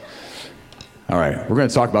All right, we're going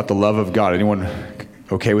to talk about the love of God. Anyone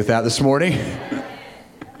okay with that this morning?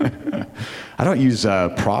 I don't use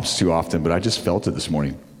props too often, but I just felt it this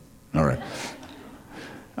morning. All right.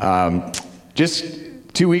 Just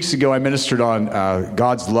 2 weeks ago, I ministered on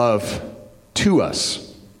God's love to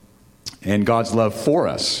us and God's love for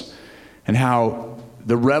us, and how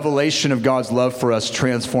the revelation of God's love for us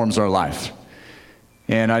transforms our life.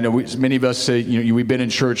 And I know many of us say, we've been in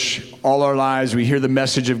church all our lives. We hear the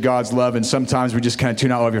message of God's love, and sometimes we just kind of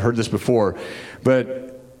tune out. Oh, have you heard this before?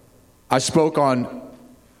 But I spoke on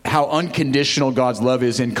how unconditional God's love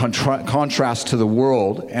is in contrast to the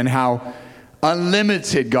world, and how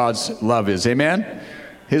unlimited God's love is. Amen?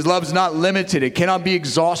 His love is not limited. It cannot be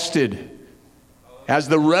exhausted. As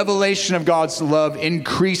the revelation of God's love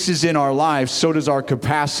increases in our lives, so does our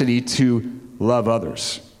capacity to love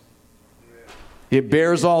others. It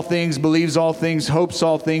bears all things, believes all things, hopes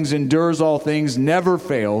all things, endures all things, never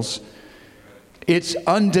fails. It's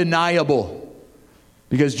undeniable.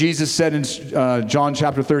 Because Jesus said in John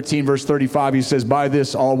chapter 13, verse 35, he says, "By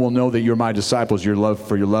this all will know that you're my disciples, your love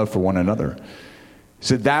for one another." He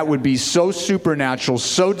said that would be so supernatural,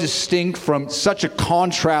 so distinct from such a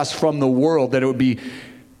contrast from the world that it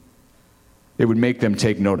would make them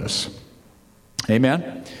take notice.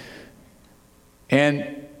 Amen?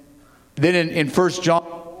 And then in 1 John,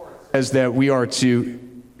 it says that we are to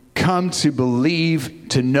come to believe,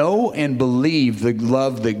 to know and believe the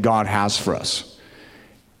love that God has for us.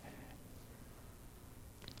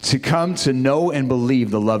 To come to know and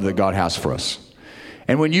believe the love that God has for us.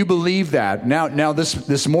 And when you believe that, now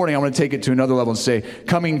this morning, I'm going to take it to another level and say,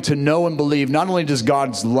 coming to know and believe, not only does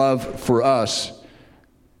God's love for us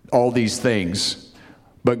all these things,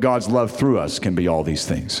 but God's love through us can be all these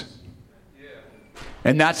things.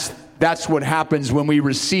 And that's what happens when we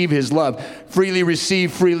receive His love. Freely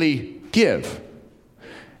receive, freely give.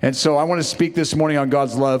 And so I want to speak this morning on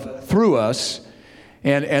God's love through us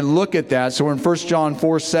and look at that. So we're in 1 John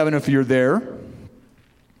 4:7 if you're there.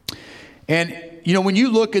 And when you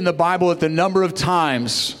look in the Bible at the number of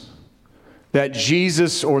times that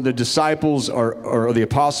Jesus or the disciples or the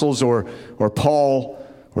apostles or Paul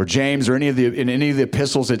or James or in any of the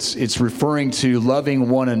epistles, it's referring to loving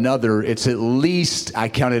one another. It's I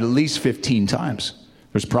counted at least 15 times.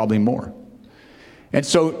 There's probably more. And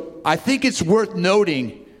so I think it's worth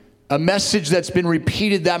noting a message that's been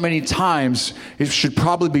repeated that many times. It should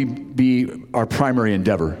probably be our primary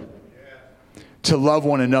endeavor. To love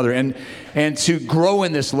one another and to grow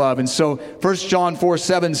in this love. And so 1 John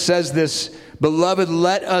 4:7 says this, "Beloved,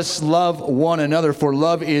 let us love one another, for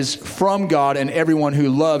love is from God, and everyone who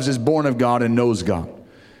loves is born of God and knows God."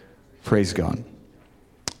 Praise God.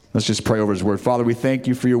 Let's just pray over His word. Father, we thank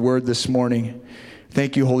You for Your word this morning.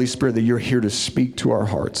 Thank You, Holy Spirit, that You're here to speak to our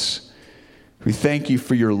hearts. We thank You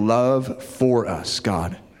for Your love for us,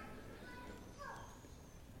 God.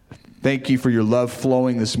 Thank You for Your love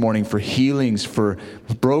flowing this morning, for healings, for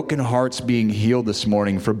broken hearts being healed this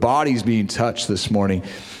morning, for bodies being touched this morning.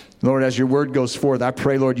 Lord, as Your word goes forth, I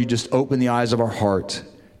pray, Lord, You just open the eyes of our heart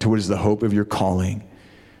to what is the hope of Your calling.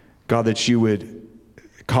 God, that You would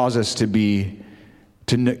cause us to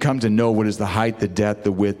come to know what is the height, the depth,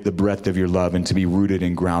 the width, the breadth of Your love, and to be rooted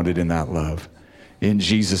and grounded in that love. In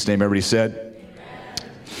Jesus' name, everybody said,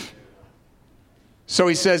 so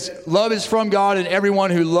he says, love is from God, and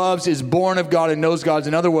everyone who loves is born of God and knows God.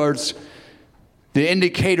 In other words, the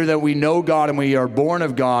indicator that we know God and we are born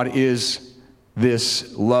of God is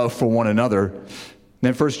this love for one another.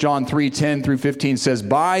 Then 1 John 3:10 through 15 says,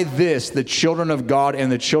 "By this the children of God and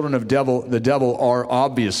the children of the devil are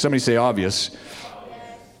obvious." Somebody say obvious.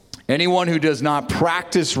 "Anyone who does not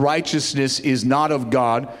practice righteousness is not of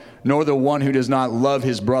God, nor the one who does not love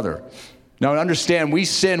his brother." Now understand, we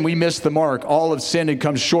sin, we miss the mark. All have sinned and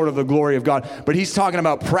come short of the glory of God. But he's talking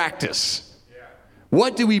about practice.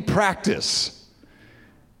 What do we practice?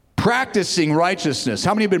 Practicing righteousness.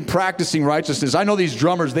 How many have been practicing righteousness? I know these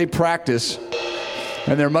drummers, they practice,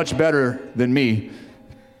 and they're much better than me.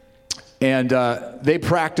 And they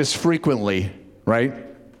practice frequently, right?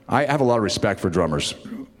 I have a lot of respect for drummers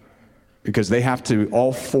because they have to,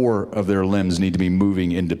 all four of their limbs need to be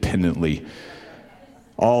moving independently,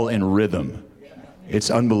 all in rhythm.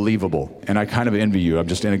 It's unbelievable. And I kind of envy you. I'm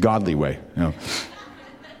just in a godly way.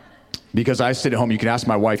 Because I sit at home, you can ask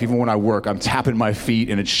my wife, even when I work, I'm tapping my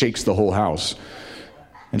feet and it shakes the whole house.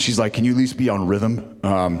 And she's like, "Can you at least be on rhythm?"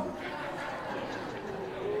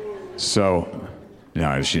 So,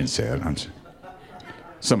 no, she didn't say that.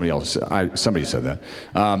 Somebody said that.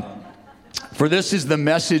 "For this is the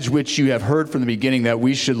message which you have heard from the beginning, that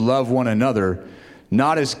we should love one another,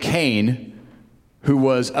 not as Cain, who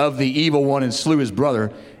was of the evil one and slew his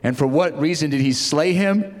brother. And for what reason did he slay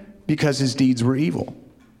him? Because his deeds were evil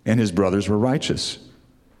and his brothers were righteous.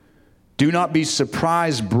 Do not be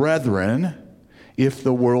surprised, brethren, if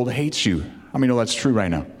the world hates you. I mean, no, that's true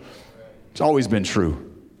right now. It's always been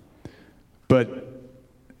true. But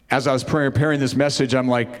as I was preparing this message, I'm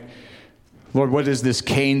like, Lord, what is this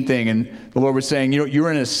Cain thing? And the Lord was saying,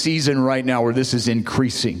 you're in a season right now where this is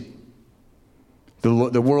increasing.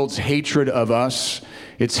 The world's hatred of us,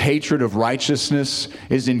 its hatred of righteousness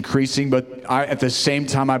is increasing. But at the same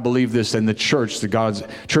time, I believe this, and the God's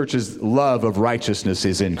church's love of righteousness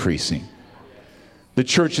is increasing. The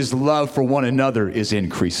church's love for one another is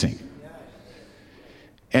increasing.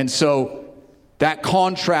 And so that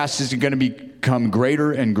contrast is going to become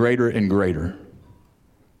greater and greater and greater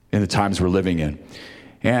in the times we're living in.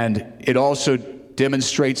 And it also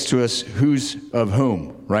demonstrates to us who's of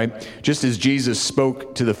whom, right? Just as Jesus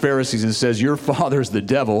spoke to the Pharisees and says, your father's the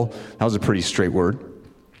devil. That was a pretty straight word.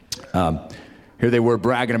 Here they were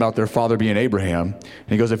bragging about their father being Abraham. And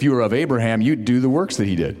he goes, if you were of Abraham, you'd do the works that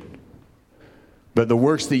he did. But the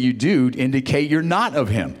works that you do indicate you're not of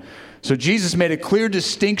him. So Jesus made a clear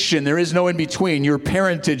distinction. There is no in between. Your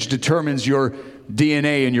parentage determines your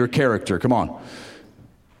DNA and your character. Come on.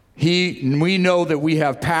 We know that we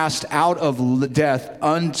have passed out of death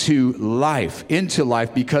unto life, into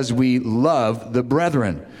life, because we love the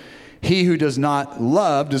brethren. He who does not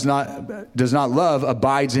love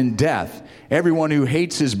abides in death. Everyone who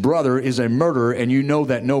hates his brother is a murderer, and you know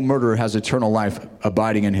that no murderer has eternal life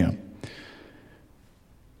abiding in him.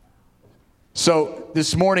 So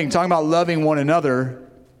this morning, talking about loving one another,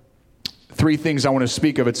 three things I want to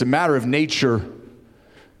speak of. It's a matter of nature,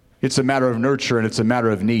 it's a matter of nurture, and it's a matter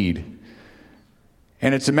of need.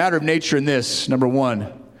 And it's a matter of nature in this. Number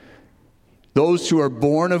one, those who are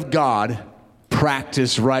born of God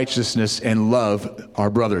practice righteousness and love our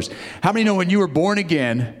brothers. How many know when you were born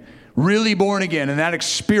again, really born again, and that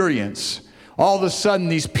experience, all of a sudden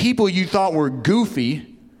these people you thought were goofy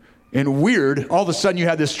and weird, all of a sudden you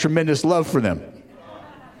had this tremendous love for them.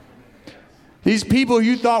 These people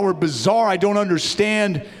you thought were bizarre, I don't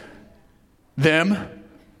understand them.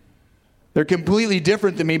 They're completely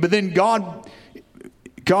different than me. But then God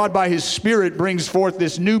by his Spirit brings forth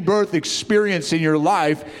this new birth experience in your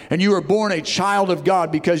life, and you are born a child of God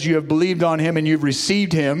because you have believed on him and you've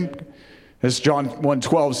received him, as John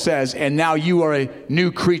 1:12 says, and now you are a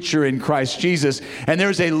new creature in Christ Jesus. And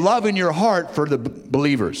there's a love in your heart for the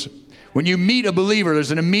believers. When you meet a believer,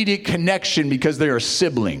 there's an immediate connection because they are a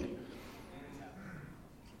sibling.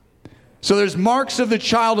 So there's marks of the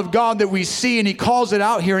child of God that we see, and he calls it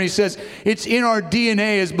out here, and he says, it's in our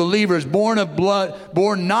DNA as believers, born of blood,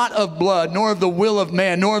 born not of blood, nor of the will of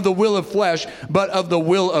man, nor of the will of flesh, but of the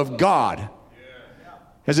will of God.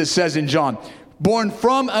 As it says in John. Born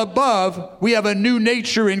from above, we have a new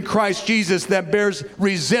nature in Christ Jesus that bears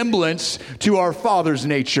resemblance to our Father's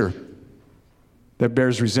nature.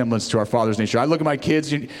 I look at my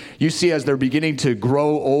kids, you see as they're beginning to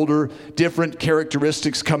grow older, different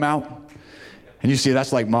characteristics come out. And you see,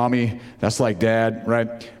 that's like mommy, that's like dad,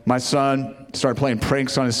 right? My son started playing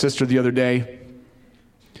pranks on his sister the other day.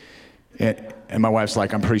 And my wife's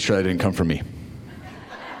like, I'm pretty sure that didn't come from me.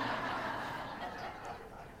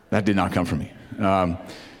 That did not come from me.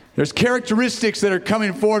 There's characteristics that are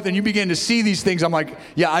coming forth, and you begin to see these things. I'm like,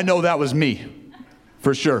 yeah, I know that was me,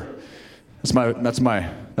 for sure. That's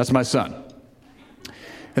my son.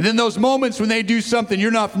 And then those moments when they do something you're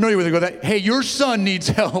not familiar with, they go, hey, your son needs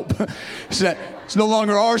help. It's no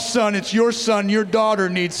longer our son, it's your son, your daughter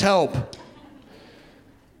needs help.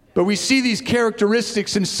 But we see these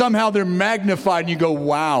characteristics and somehow they're magnified and you go,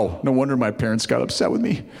 wow, no wonder my parents got upset with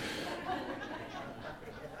me.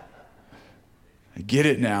 I get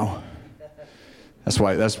it now.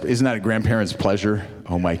 Isn't that a grandparent's pleasure?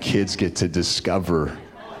 Oh, my kids get to discover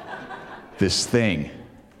this thing.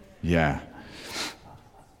 Yeah.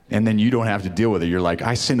 And then you don't have to deal with it. You're like,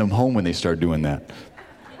 I send them home when they start doing that.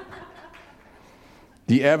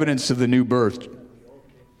 The evidence of the new birth.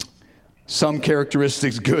 Some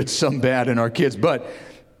characteristics good, some bad in our kids. But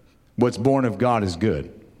what's born of God is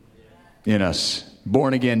good in us.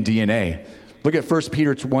 Born again DNA. Look at 1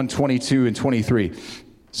 Peter 1:22 and 23.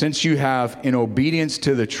 Since you have, in obedience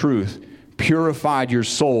to the truth, purified your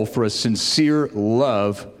soul for a sincere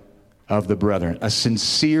love of the brethren. A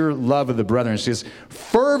sincere love of the brethren. It says,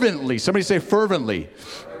 fervently. Somebody say fervently.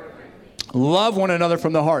 Love one another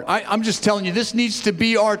from the heart. I'm just telling you, this needs to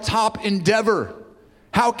be our top endeavor.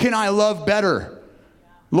 How can I love better?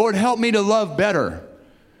 Lord, help me to love better.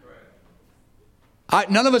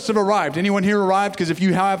 None of us have arrived. Anyone here arrived? Because if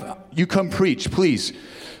you have, you come preach, please.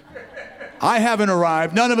 I haven't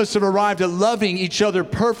arrived. None of us have arrived at loving each other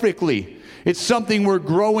perfectly. It's something we're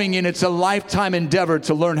growing in. It's a lifetime endeavor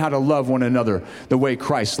to learn how to love one another the way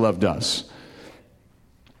Christ loved us.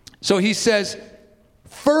 So he says,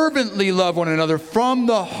 fervently love one another from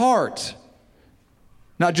the heart.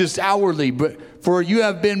 Not just outwardly, but for you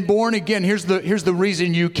have been born again. Here's the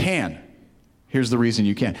reason you can. Here's the reason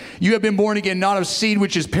you can. You have been born again, not of seed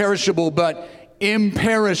which is perishable, but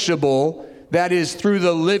imperishable. That is through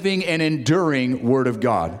the living and enduring Word of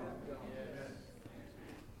God.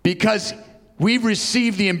 Because we've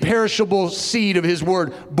received the imperishable seed of His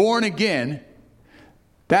Word, born again,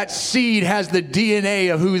 that seed has the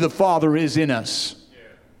DNA of who the Father is in us.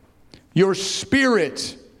 Your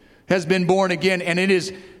spirit has been born again, and it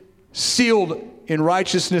is sealed in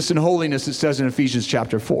righteousness and holiness, it says in Ephesians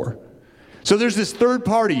chapter 4. So there's this third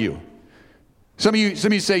part of you. Some of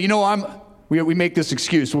you say, you know, we make this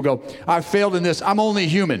excuse. We'll go, I failed in this. I'm only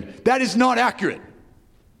human. That is not accurate.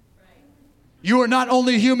 You are not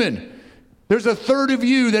only human. There's a third of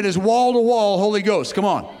you that is wall-to-wall Holy Ghost. Come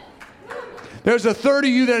on. There's a third of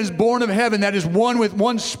you that is born of heaven, that is one with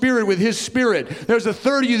one spirit, with His Spirit. There's a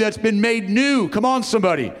third of you that's been made new. Come on,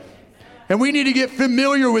 somebody. And we need to get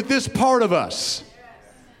familiar with this part of us.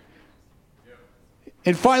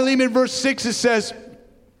 In Philemon verse 6, it says,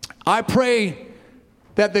 I pray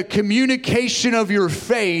that the communication of your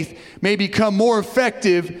faith may become more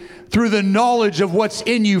effective through the knowledge of what's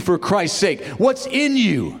in you for Christ's sake. What's in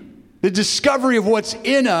you? The discovery of what's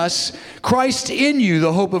in us, Christ in you,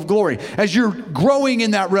 the hope of glory. As you're growing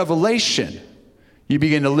in that revelation, you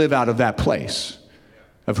begin to live out of that place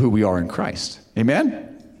of who we are in Christ. Amen?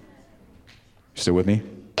 You still with me?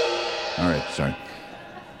 All right, sorry.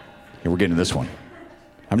 Okay, we're getting to this one.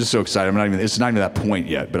 I'm just so excited. It's not even that point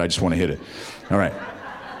yet, but I just want to hit it. All right.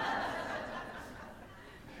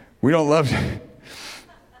 We don't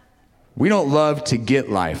love to get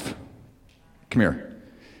life. Come here.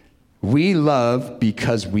 We love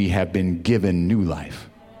because we have been given new life.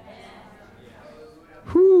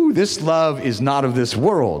 Whew, this love is not of this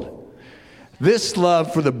world. This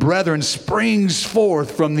love for the brethren springs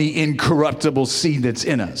forth from the incorruptible seed that's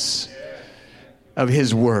in us of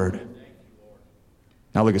His Word.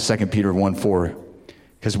 Now look at 2 Peter 1:4.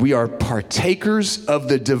 Because we are partakers of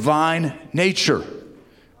the divine nature.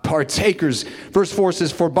 Partakers. Verse 4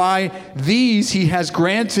 says, for by these He has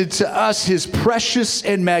granted to us His precious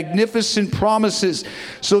and magnificent promises,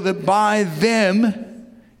 so that by them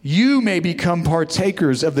you may become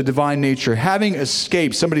partakers of the divine nature, having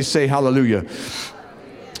escaped, somebody say hallelujah,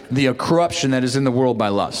 the corruption that is in the world by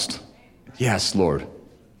lust. Yes, Lord.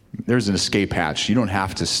 There's an escape hatch. You don't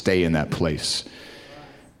have to stay in that place.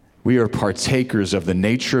 We are partakers of the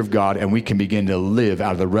nature of God, and we can begin to live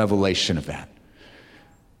out of the revelation of that.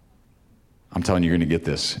 I'm telling you, you're going to get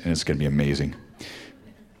this, and it's going to be amazing.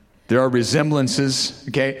 There are resemblances,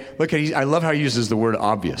 okay? Look, I love how he uses the word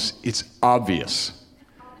obvious. It's obvious.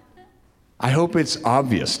 I hope it's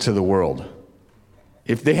obvious to the world.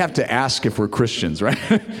 If they have to ask if we're Christians, right?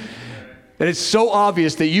 That it's so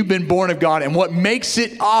obvious that you've been born of God, and what makes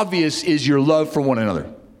it obvious is your love for one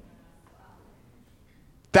another.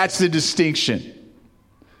 That's the distinction.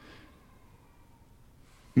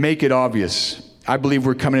 Make it obvious. I believe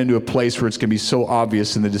we're coming into a place where it's going to be so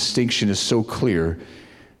obvious and the distinction is so clear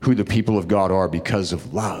who the people of God are because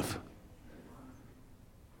of love.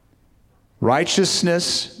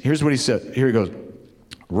 Righteousness, here's what he said. Here he goes.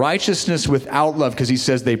 Righteousness without love, because he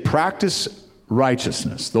says they practice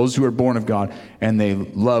righteousness, those who are born of God, and they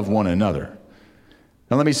love one another.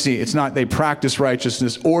 Now let me see. It's not they practice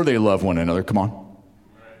righteousness or they love one another. Come on.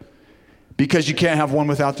 Because you can't have one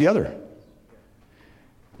without the other.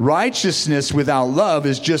 Righteousness without love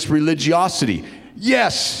is just religiosity.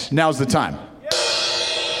 Yes, now's the time.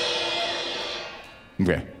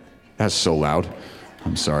 Okay, that's so loud.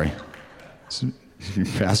 I'm sorry.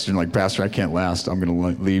 Pastor, I can't last. I'm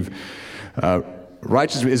going to leave.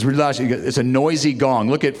 Righteousness is religiosity. It's a noisy gong.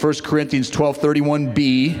 Look at 1 Corinthians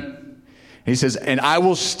 12:31b. He says, and I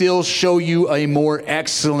will still show you a more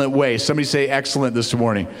excellent way. Somebody say excellent this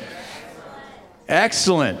morning.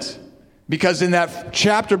 Excellent. Because in that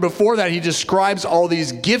chapter before that, he describes all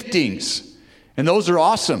these giftings. And those are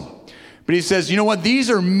awesome. But he says, you know what? These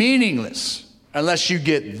are meaningless unless you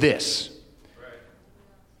get this.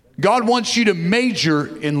 God wants you to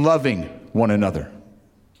major in loving one another.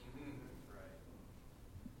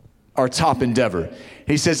 Our top endeavor.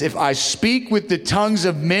 He says, if I speak with the tongues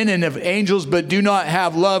of men and of angels, but do not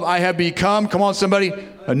have love, I have become, come on somebody,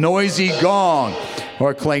 a noisy gong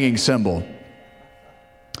or a clanging cymbal.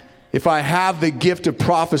 If I have the gift of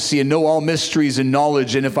prophecy and know all mysteries and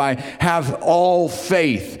knowledge, and if I have all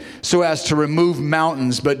faith so as to remove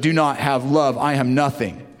mountains, but do not have love, I am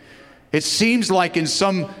nothing. It seems like in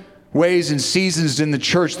some ways and seasons in the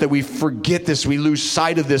church that we forget this, we lose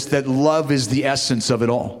sight of this, that love is the essence of it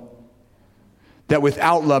all. That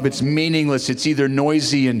without love, it's meaningless. It's either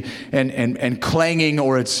noisy and clanging,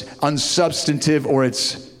 or it's unsubstantive, or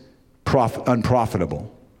it's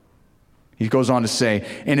unprofitable. He goes on to say,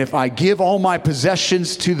 and if I give all my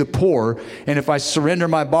possessions to the poor, and if I surrender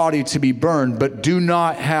my body to be burned, but do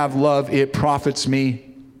not have love, it profits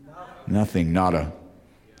me nothing, nada,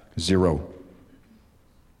 zero.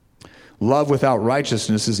 Love without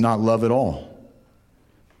righteousness is not love at all,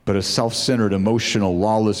 but a self-centered, emotional,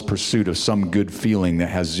 lawless pursuit of some good feeling that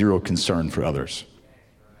has zero concern for others.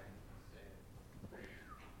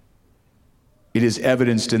 It is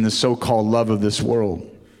evidenced in the so-called love of this world.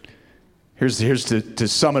 Here's to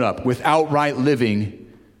sum it up. Without right living,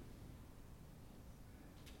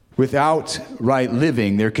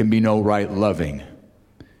 there can be no right loving.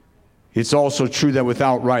 It's also true that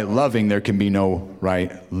without right loving, there can be no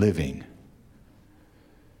right living.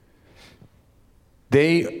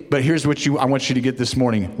 But here's what I want you to get this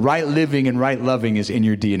morning. Right living and right loving is in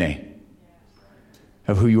your DNA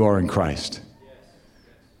of who you are in Christ.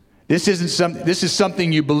 This is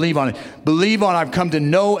something you believe on. Believe on, I've come to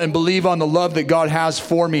know and believe on the love that God has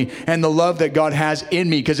for me and the love that God has in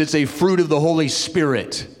me, because it's a fruit of the Holy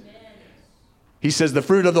Spirit. He says the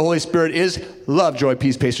fruit of the Holy Spirit is love, joy,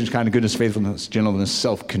 peace, patience, kindness, goodness, faithfulness, gentleness,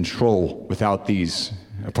 self-control. Without these,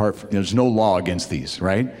 there's no law against these,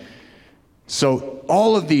 right? So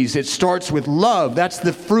all of these, it starts with love. That's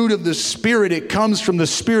the fruit of the Spirit. It comes from the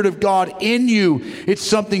Spirit of God in you. It's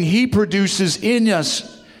something He produces in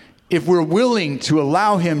us if we're willing to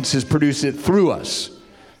allow Him to produce it through us.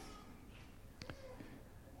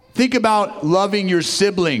 Think about loving your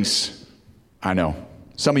siblings. I know,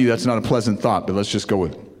 some of you that's not a pleasant thought, but let's just go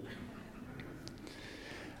with it.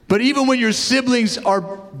 But even when your siblings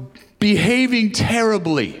are behaving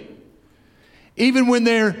terribly, even when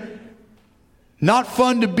they're not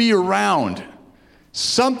fun to be around,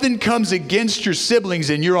 something comes against your siblings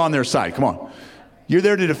and you're on their side. Come on. You're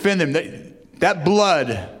there to defend them. That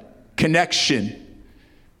blood connection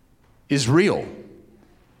is real.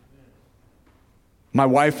 My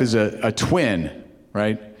wife is a twin,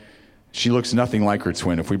 right? She looks nothing like her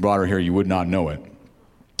twin. If we brought her here, you would not know it.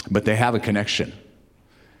 But they have a connection.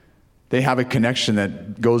 They have a connection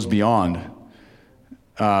that goes beyond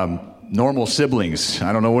normal siblings.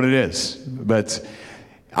 I don't know what it is. But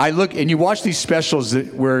I look, and you watch these specials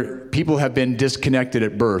where people have been disconnected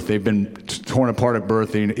at birth. They've been torn apart at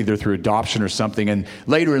birth, either through adoption or something. And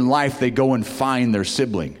later in life, they go and find their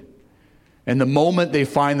sibling. And the moment they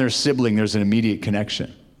find their sibling, there's an immediate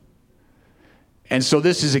connection. And so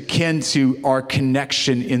this is akin to our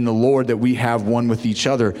connection in the Lord that we have one with each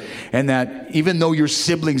other. And that even though your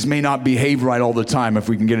siblings may not behave right all the time, if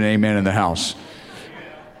we can get an amen in the house,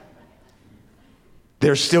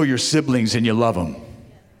 they're still your siblings and you love them.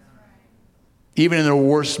 Even in their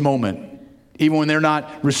worst moment, even when they're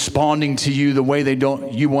not responding to you the way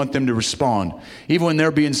you want them to respond, even when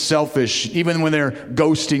they're being selfish, even when they're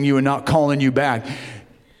ghosting you and not calling you back,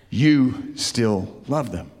 you still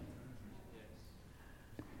love them.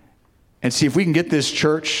 And see, if we can get this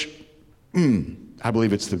church, I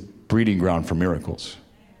believe it's the breeding ground for miracles.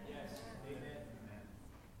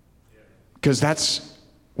 Because that's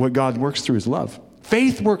what God works through, is love.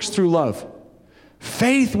 Faith works through love.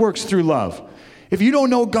 Faith works through love. If you don't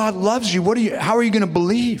know God loves you, how are you going to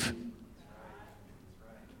believe?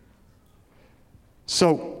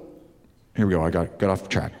 So, here we go. I got off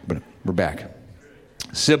track, but we're back.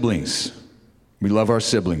 Siblings. We love our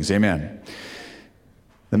siblings. Amen.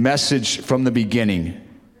 The message from the beginning,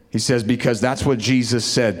 he says, because that's what Jesus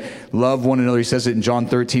said. Love one another. He says it in John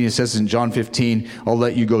 13. He says it in John 15. I'll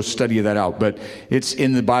let you go study that out. But it's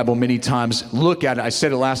in the Bible many times. Look at it. I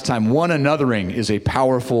said it last time. One anothering is a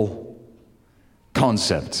powerful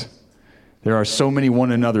concept. There are so many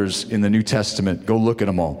one another's in the New Testament. Go look at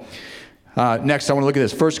them all. Next, I want to look at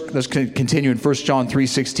this. First, let's continue in 1 John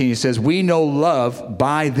 3:16. He says, we know love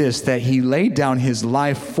by this, that He laid down His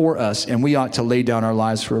life for us, and we ought to lay down our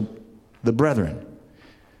lives for the brethren.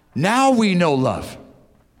 Now we know love.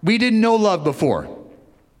 We didn't know love before.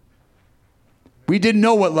 We didn't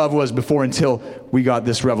know what love was before until we got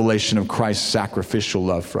this revelation of Christ's sacrificial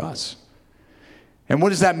love for us. And what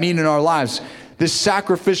does that mean in our lives? This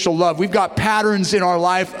sacrificial love. We've got patterns in our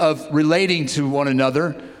life of relating to one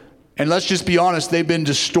another. And let's just be honest, they've been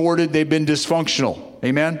distorted, they've been dysfunctional.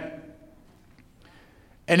 Amen?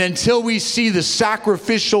 And until we see the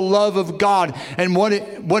sacrificial love of God and what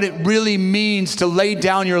it really means to lay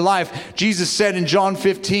down your life, Jesus said in John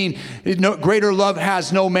 15, greater love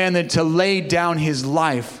has no man than to lay down his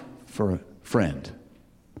life for a friend.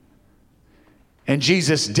 And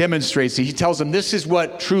Jesus demonstrates it. He tells them, this is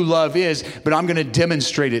what true love is, but I'm going to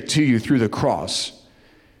demonstrate it to you through the cross.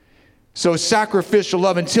 So sacrificial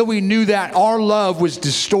love, until we knew that, our love was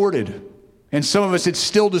distorted. And some of us, it's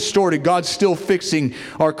still distorted. God's still fixing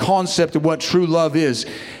our concept of what true love is.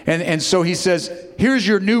 And so he says, here's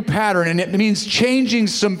your new pattern. And it means changing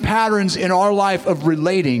some patterns in our life of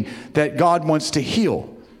relating that God wants to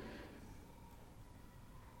heal.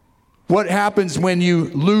 What happens when you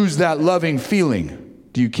lose that loving feeling?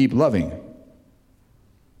 Do you keep loving?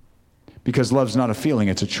 Because love's not a feeling,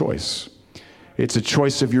 it's a choice. It's a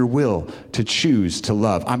choice of your will to choose to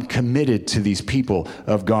love. I'm committed to these people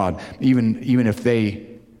of God. Even if they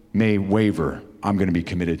may waver, I'm going to be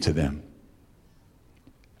committed to them.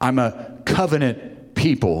 I'm a covenant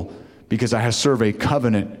people because I serve a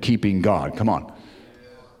covenant-keeping God. Come on.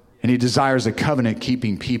 And he desires a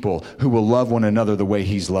covenant-keeping people who will love one another the way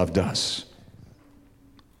he's loved us.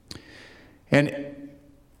 And,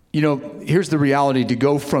 here's the reality, to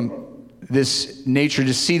go from this nature,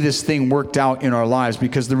 to see this thing worked out in our lives,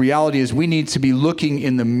 because the reality is we need to be looking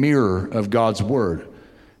in the mirror of God's word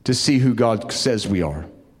to see who God says we are.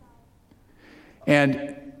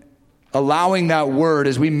 And allowing that word,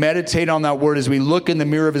 as we meditate on that word, as we look in the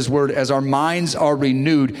mirror of his word, as our minds are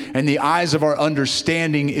renewed and the eyes of our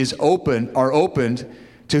understanding are opened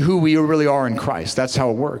to who we really are in Christ. That's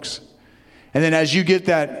how it works. And then as you get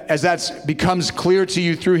that, as that becomes clear to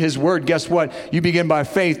you through his word, guess what? You begin by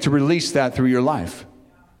faith to release that through your life.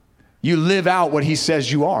 You live out what he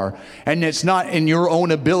says you are. And it's not in your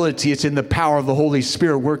own ability, it's in the power of the Holy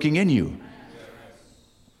Spirit working in you.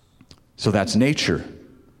 So that's nature.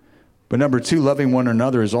 But number 2, loving one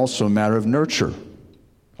another is also a matter of nurture.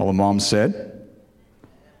 All the moms said.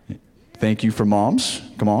 Thank you for moms.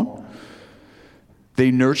 Come on. They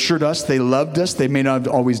nurtured us. They loved us. They may not have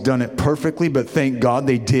always done it perfectly, but thank God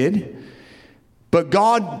they did. But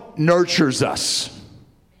God nurtures us.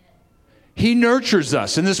 He nurtures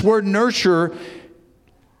us. And this word nurture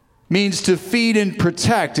means to feed and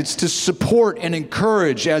protect. It's to support and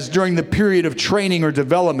encourage, as during the period of training or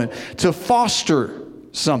development, to foster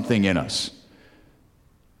something in us.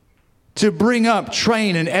 To bring up,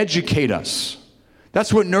 train, and educate us.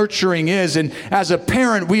 That's what nurturing is. And as a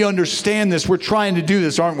parent, we understand this. We're trying to do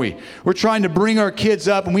this, aren't we? We're trying to bring our kids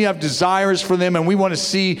up, and we have desires for them, and we want to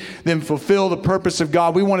see them fulfill the purpose of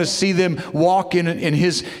God. We want to see them walk in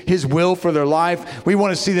his will for their life. We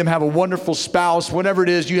want to see them have a wonderful spouse. Whatever it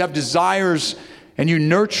is, you have desires, and you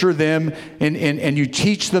nurture them, and you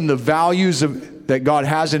teach them the values that God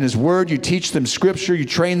has in his word. You teach them scripture. You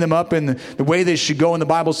train them up in the way they should go. And the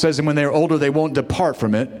Bible says, and when they're older, they won't depart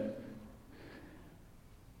from it.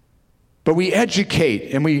 But we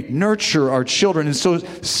educate and we nurture our children. And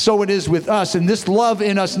so it is with us. And this love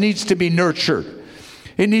in us needs to be nurtured.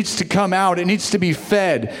 It needs to come out. It needs to be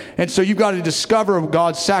fed. And so you've got to discover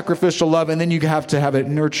God's sacrificial love, and then you have to have it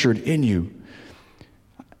nurtured in you.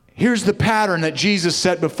 Here's the pattern that Jesus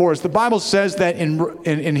set before us. The Bible says that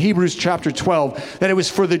in Hebrews chapter 12, that it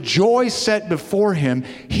was for the joy set before him,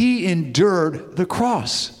 he endured the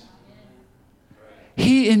cross.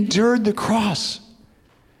 He endured the cross.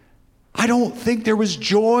 I don't think there was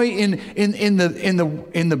joy in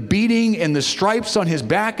the beating and the stripes on his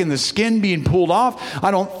back and the skin being pulled off.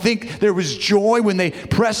 I don't think there was joy when they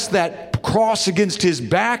pressed that cross against his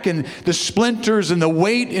back and the splinters and the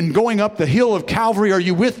weight and going up the hill of Calvary. Are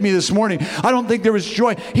you with me this morning? I don't think there was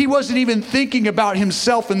joy. He wasn't even thinking about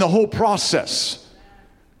himself in the whole process.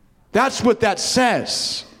 That's what that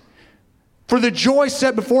says. For the joy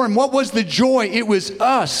set before him. What was the joy? It was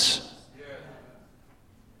us.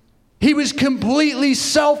 He was completely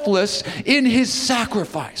selfless in his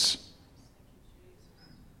sacrifice.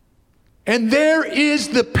 And there is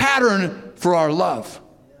the pattern for our love.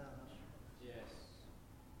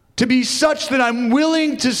 To be such that I'm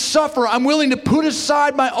willing to suffer. I'm willing to put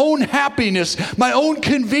aside my own happiness, my own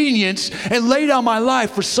convenience, and lay down my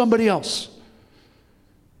life for somebody else.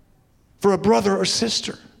 For a brother or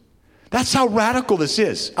sister. That's how radical this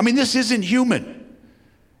is. I mean, this isn't human.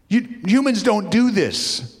 Humans don't do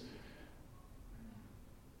this.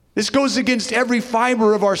 This goes against every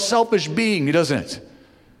fiber of our selfish being, doesn't it?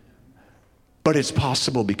 But it's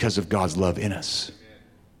possible because of God's love in us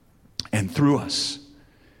and through us.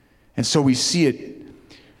 And so we see it.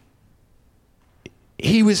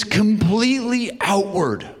 He was completely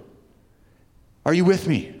outward. Are you with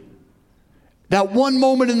me? That one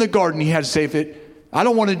moment in the garden, he had to say, I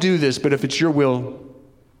don't want to do this, but if it's your will,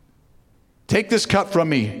 take this cup from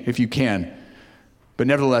me if you can. But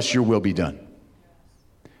nevertheless, your will be done.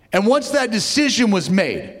 And once that decision was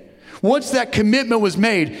made, once that commitment was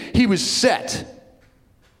made, he was set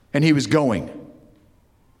and he was going.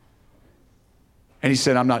 And he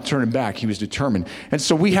said, I'm not turning back. He was determined. And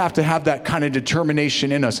so we have to have that kind of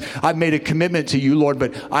determination in us. I've made a commitment to you, Lord,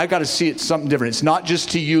 but I got to see it something different. It's not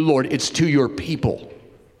just to you, Lord. It's to your people.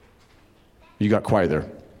 You got quiet there.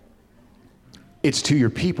 It's to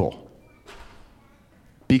your people.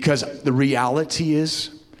 Because the reality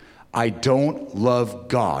is, I don't love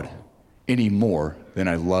God any more than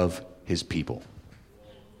I love his people.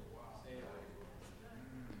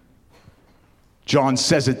 John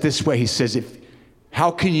says it this way. He says, how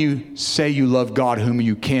can you say you love God whom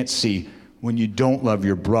you can't see when you don't love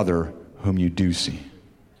your brother whom you do see?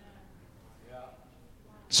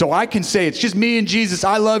 So I can say it's just me and Jesus.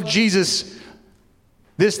 I love Jesus.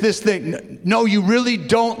 This thing. No, you really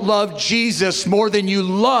don't love Jesus more than you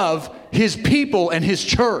love his people and his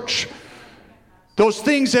church. Those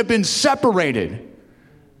things have been separated.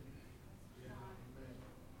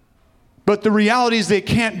 But the reality is they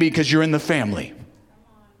can't be because you're in the family.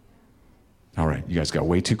 All right, you guys got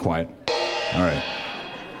way too quiet. All right.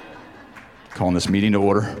 Calling this meeting to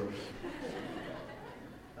order.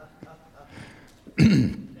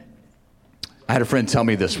 I had a friend tell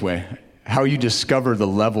me this way, how you discover the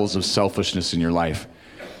levels of selfishness in your life.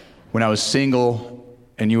 When I was single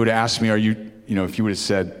and you would ask me, if you would have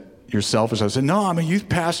said, you're selfish, I would say, no, I'm a youth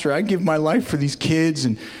pastor. I give my life for these kids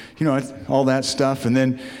and, all that stuff. And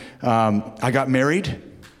then I got married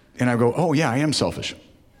and I go, oh yeah, I am selfish.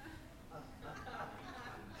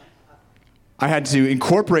 I had to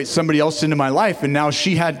incorporate somebody else into my life, and now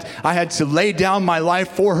I had to lay down my life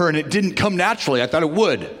for her, and it didn't come naturally. I thought it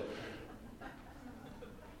would.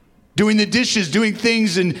 Doing the dishes, doing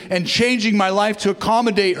things, and changing my life to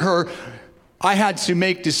accommodate her, I had to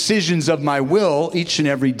make decisions of my will each and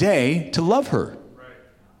every day to love her.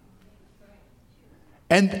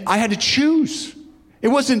 And I had to choose. It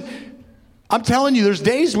wasn't, I'm telling you, there's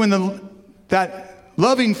days when that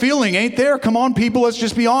loving feeling ain't there. Come on, people, let's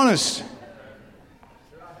just be honest.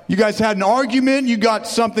 You guys had an argument, you got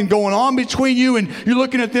something going on between you, and you're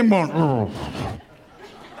looking at them going, oh.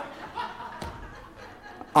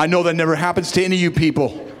 I know that never happens to any of you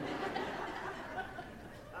people.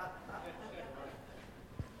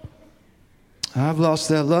 I've lost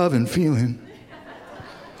that love and feeling.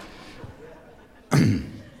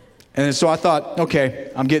 And so I thought,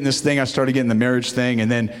 okay, I'm getting this thing. I started getting the marriage thing,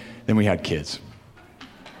 and then we had kids.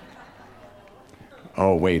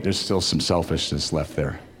 Oh, wait, there's still some selfishness left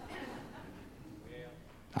there.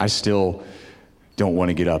 I still don't want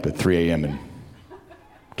to get up at 3 a.m. and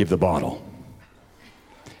give the bottle.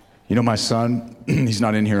 My son, he's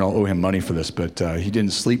not in here, and I'll owe him money for this, but he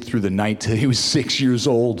didn't sleep through the night till he was 6 years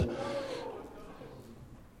old.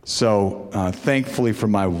 So thankfully for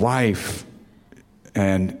my wife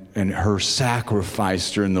and her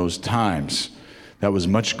sacrifice during those times, that was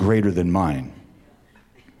much greater than mine.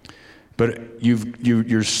 But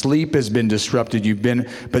your sleep has been disrupted.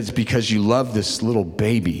 But it's because you love this little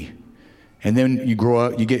baby. And then you grow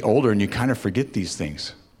up, you get older, and you kind of forget these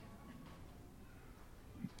things.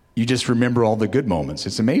 You just remember all the good moments.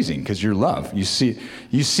 It's amazing because you're love. You see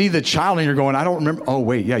the child, and you're going, I don't remember. Oh,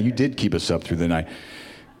 wait, yeah, you did keep us up through the night.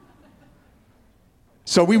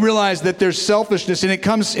 So we realize that there's selfishness,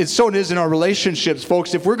 and so it is in our relationships,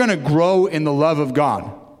 folks. If we're going to grow in the love of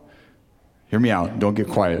God, hear me out, don't get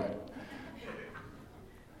quiet.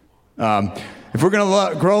 If we're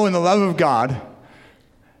going to grow in the love of God,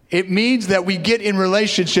 it means that we get in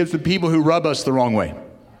relationships with people who rub us the wrong way.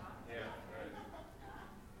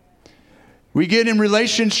 We get in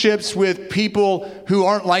relationships with people who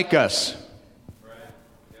aren't like us.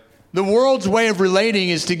 The world's way of relating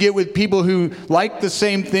is to get with people who like the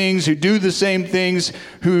same things, who do the same things,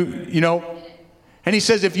 and he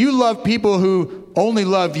says, if you love people who only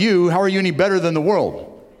love you, how are you any better than the world?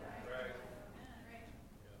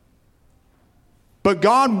 But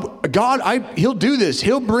God, he'll do this.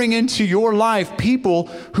 He'll bring into your life people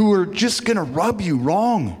who are just going to rub you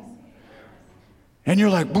wrong. And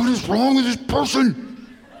you're like, what is wrong with this person?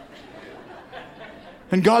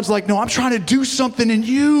 And God's like, no, I'm trying to do something in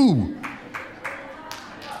you.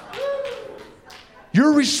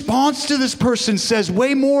 Your response to this person says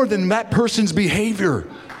way more than that person's behavior.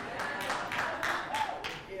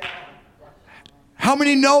 How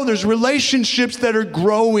many know there's relationships that are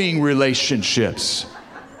growing relationships?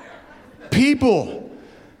 People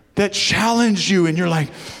that challenge you and you're like,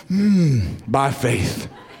 by faith.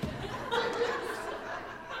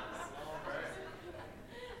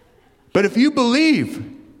 But if you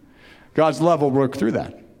believe, God's love will work through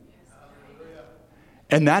that.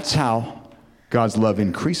 And that's how God's love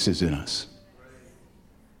increases in us.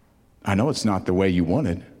 I know it's not the way you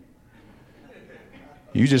wanted.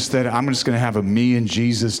 You just said, I'm just going to have a me and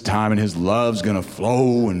Jesus time, and his love's going to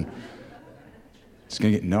flow, and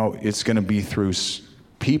it's going to be through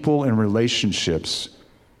people and relationships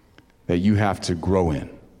that you have to grow in.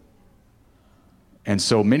 And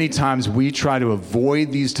so many times we try to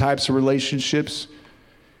avoid these types of relationships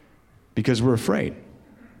because we're afraid.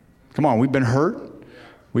 Come on, we've been hurt.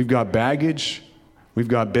 We've got baggage. We've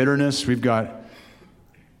got bitterness.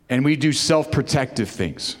 And we do self-protective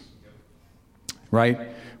things, right?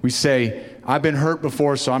 We say, I've been hurt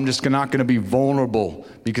before, so I'm just not going to be vulnerable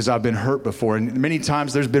because I've been hurt before. And many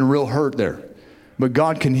times there's been real hurt there. But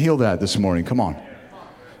God can heal that this morning. Come on.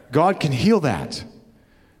 God can heal that.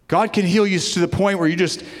 God can heal you to the point where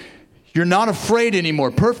you're not afraid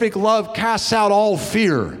anymore. Perfect love casts out all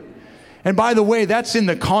fear. And by the way, that's in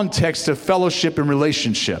the context of fellowship and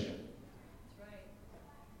relationship.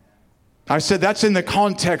 I said that's in the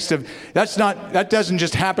context of, that doesn't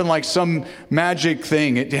just happen like some magic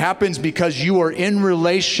thing. It happens because you are in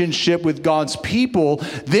relationship with God's people.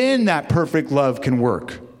 Then that perfect love can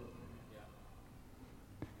work.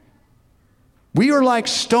 We are like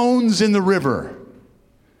stones in the river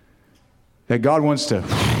that God wants to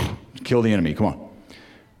kill the enemy. Come on.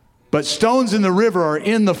 But stones in the river are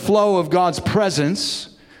in the flow of God's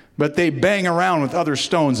presence, but they bang around with other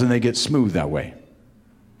stones and they get smooth that way.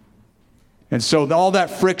 And so all that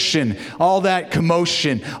friction, all that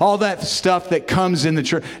commotion, all that stuff that comes in the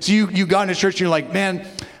church. So you got into church and you're like, man,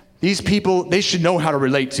 these people, they should know how to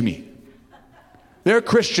relate to me. They're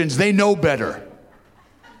Christians. They know better.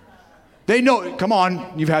 They know, come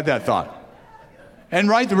on, you've had that thought. And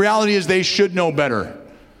right, the reality is they should know better.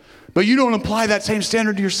 But you don't apply that same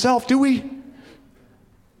standard to yourself, do we?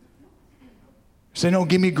 Say, no,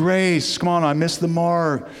 give me grace. Come on, I missed the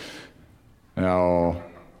mark. No,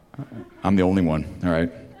 I'm the only one, all right?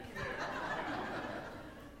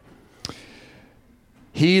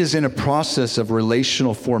 He is in a process of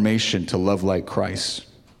relational formation to love like Christ.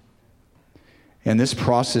 And this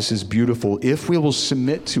process is beautiful if we will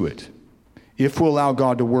submit to it. If we'll allow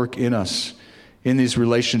God to work in us in these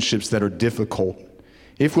relationships that are difficult.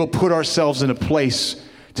 If we'll put ourselves in a place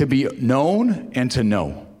to be known and to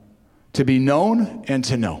know. To be known and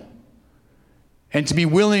to know. And to be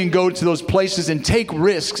willing to go to those places and take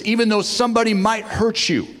risks, even though somebody might hurt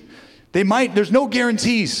you. There's no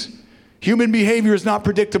guarantees. Human behavior is not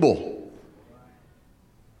predictable.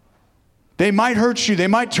 They might hurt you. They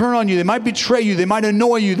might turn on you. They might betray you. They might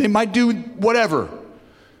annoy you. They might do whatever.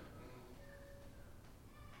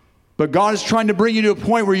 But God is trying to bring you to a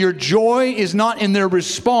point where your joy is not in their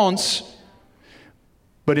response,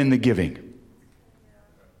 but in the giving,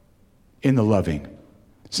 in the loving.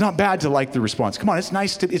 It's not bad to like the response. Come on, it's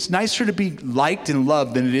nicer to be liked and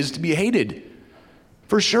loved than it is to be hated.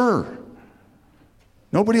 For sure.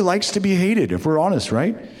 Nobody likes to be hated, if we're honest,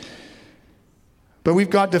 right? But we've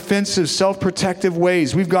got defensive, self-protective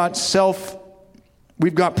ways. We've got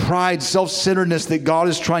pride, self-centeredness that God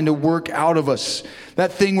is trying to work out of us.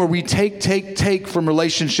 That thing where we take from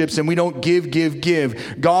relationships and we don't give.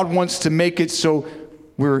 God wants to make it so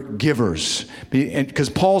we're givers. Because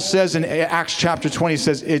Paul says in Acts chapter 20, he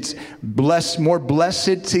says it's more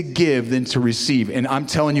blessed to give than to receive. And I'm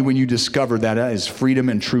telling you, when you discover that is freedom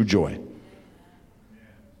and true joy.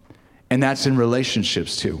 And that's in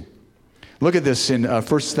relationships too. Look at this in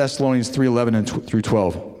 1 Thessalonians 3:11 through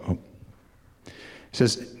 12. It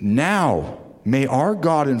says, now may our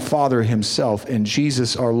God and Father himself and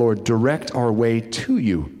Jesus our Lord direct our way to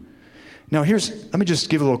you. Now let me just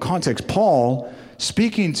give a little context. Paul,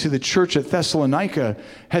 speaking to the church at Thessalonica,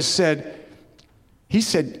 he said,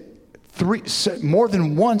 more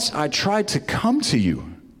than once I tried to come to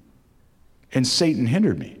you and Satan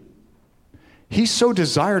hindered me. He so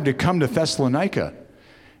desired to come to Thessalonica.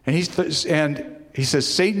 And he says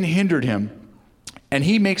Satan hindered him. And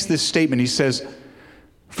he makes this statement. He says,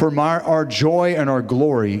 for our joy and our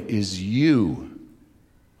glory is you.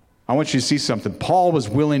 I want you to see something. Paul was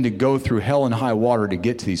willing to go through hell and high water to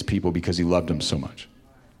get to these people because he loved them so much.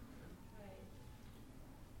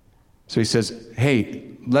 So he says, hey,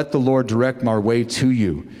 let the Lord direct our way to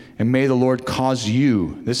you. And may the Lord cause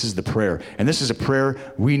you, this is the prayer, and this is a prayer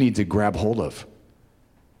we need to grab hold of.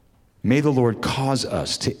 May the Lord cause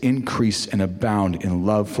us to increase and abound in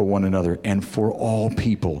love for one another and for all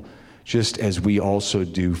people, just as we also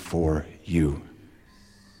do for you.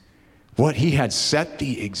 What he had set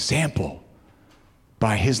the example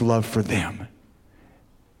by his love for them.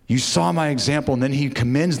 You saw my example, and then he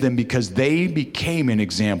commends them because they became an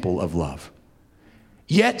example of love.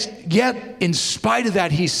 Yet, in spite of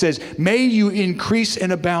that, he says, may you increase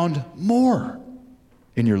and abound more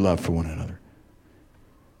in your love for one another.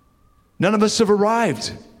 None of us have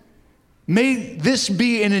arrived. May this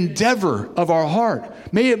be an endeavor of our heart.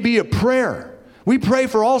 May it be a prayer. We pray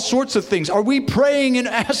for all sorts of things. Are we praying and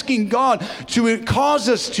asking God to cause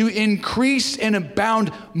us to increase and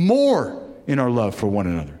abound more in our love for one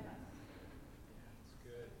another?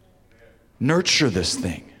 Nurture this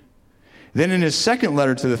thing. Then in his second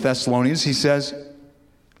letter to the Thessalonians, he says,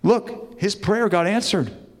 look, his prayer got answered.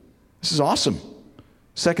 This is awesome.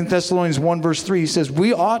 2 Thessalonians 1 verse 3, he says,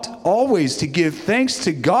 we ought always to give thanks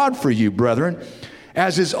to God for you, brethren,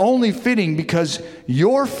 as is only fitting, because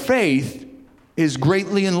your faith is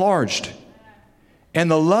greatly enlarged, and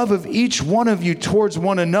the love of each one of you towards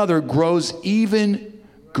one another grows even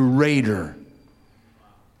greater.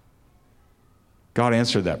 God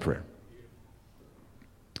answered that prayer.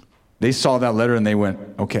 They saw that letter and they went,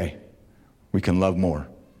 okay, we can love more.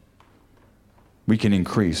 We can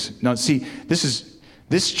increase. Now, see,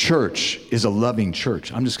 this church is a loving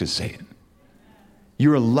church. I'm just going to say it.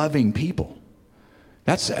 You're a loving people.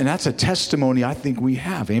 That's a testimony I think we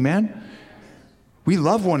have. Amen? We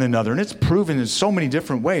love one another, and it's proven in so many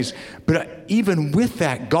different ways. But even with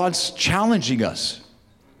that, God's challenging us.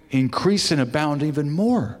 Increase and abound even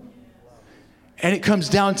more. And it comes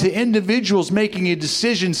down to individuals making a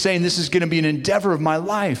decision saying, this is going to be an endeavor of my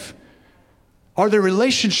life. Are there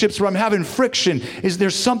relationships where I'm having friction? Is there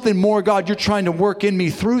something more, God, you're trying to work in me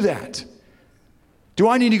through that? Do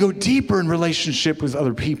I need to go deeper in relationship with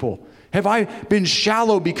other people? Have I been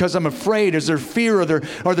shallow because I'm afraid? Is there fear?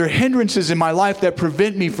 Are there hindrances in my life that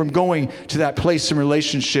prevent me from going to that place in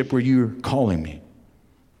relationship where you're calling me?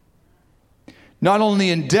 Not only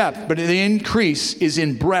in depth, but the increase is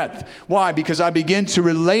in breadth. Why? Because I begin to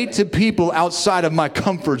relate to people outside of my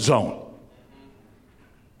comfort zone.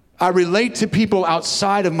 I relate to people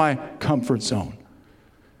outside of my comfort zone.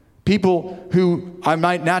 People who I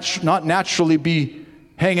might not naturally be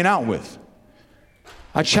hanging out with.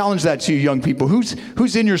 I challenge that to you young people.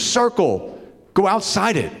 Who's in your circle? Go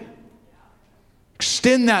outside it.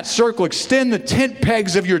 Extend that circle. Extend the tent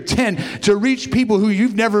pegs of your tent to reach people who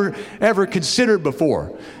you've never, ever considered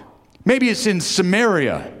before. Maybe it's in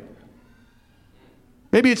Samaria.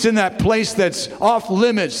 Maybe it's in that place that's off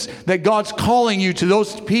limits that God's calling you to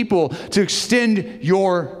those people to extend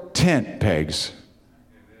your tent pegs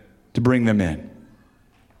to bring them in.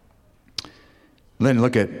 Lynn,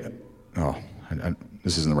 look at...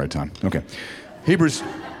 this isn't the right time. Okay. Hebrews...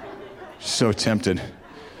 So tempted.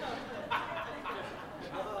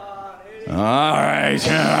 All right.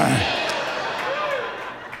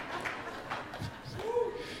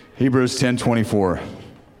 Hebrews 10:24.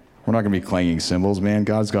 We're not going to be clanging cymbals, man.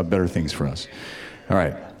 God's got better things for us. All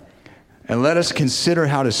right. And let us consider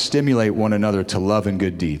how to stimulate one another to love and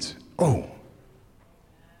good deeds. Oh.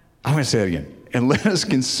 I'm going to say that again. And let us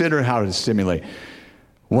consider how to stimulate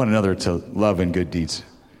one another to love and good deeds.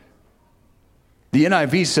 The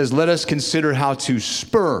NIV says, let us consider how to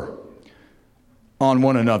spur on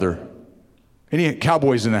one another. Any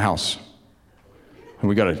cowboys in the house?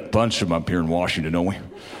 We got a bunch of them up here in Washington, don't we?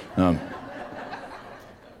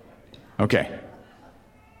 Okay.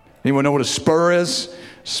 Anyone know what a spur is?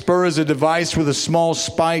 Spur is a device with a small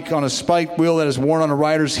spike on a spike wheel that is worn on a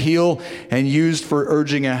rider's heel and used for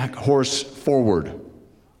urging a horse forward.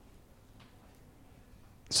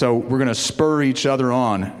 So we're going to spur each other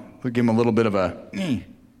on. We'll give them a little bit of a...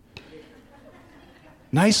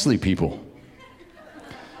 Nicely, people.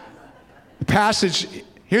 The passage,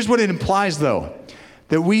 here's what it implies, though.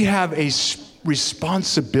 That we have a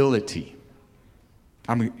responsibility.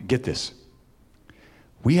 I'm going to get this.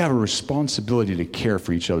 We have a responsibility to care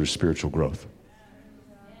for each other's spiritual growth.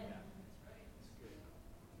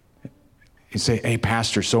 You say, hey,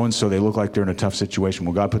 pastor, so-and-so, they look like they're in a tough situation.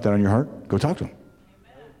 Will God put that on your heart? Go talk to them.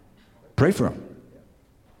 Pray for them.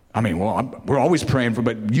 I mean, we're always praying for,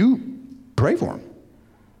 but you pray for them.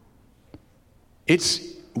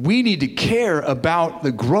 We need to care about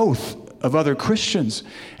the growth of other Christians.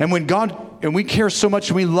 And we care so much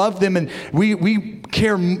and we love them and we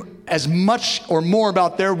care as much or more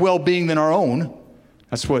about their well-being than our own.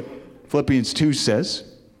 That's what Philippians 2 says.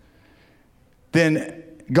 Then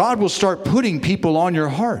God will start putting people on your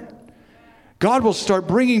heart. God will start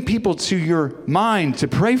bringing people to your mind to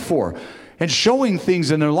pray for and showing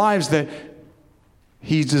things in their lives that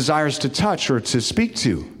He desires to touch or to speak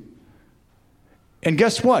to. And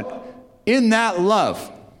guess what? In that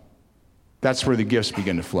love, that's where the gifts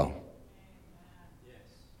begin to flow.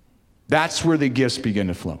 That's where the gifts begin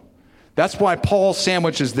to flow. That's why Paul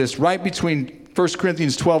sandwiches this right between 1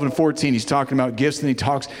 Corinthians 12 and 14. He's talking about gifts, and he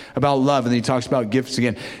talks about love, and then he talks about gifts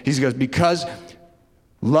again. He goes, because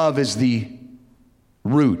love is the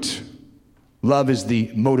root. Love is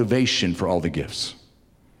the motivation for all the gifts.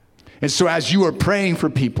 And so as you are praying for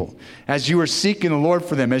people, as you are seeking the Lord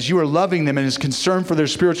for them, as you are loving them and is concerned for their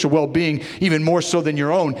spiritual well-being, even more so than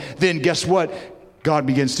your own, then guess what? God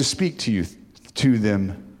begins to speak to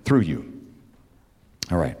them through you.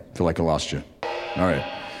 All right. I feel like I lost you. All right.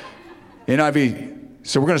 NIV.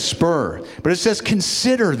 So we're going to spur. But it says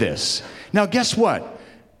consider this. Now guess what?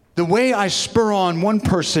 The way I spur on one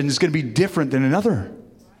person is going to be different than another.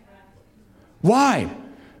 Why?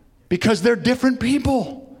 Because they're different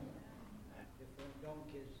people.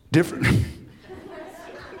 Different.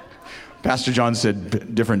 Pastor John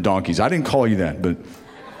said different donkeys. I didn't call you that, but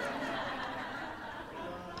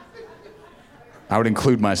I would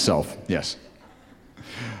include myself. Yes.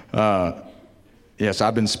 Yes,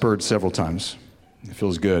 I've been spurred several times. It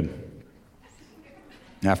feels good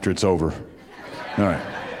after it's over. All right.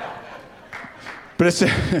 But it's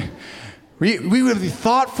we would be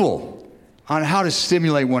thoughtful on how to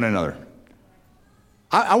stimulate one another.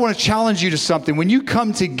 I want to challenge you to something. When you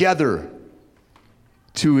come together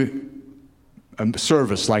to a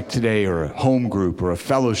service like today or a home group or a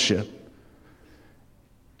fellowship,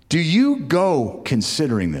 do you go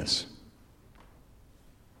considering this?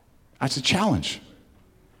 That's a challenge.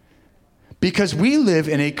 Because we live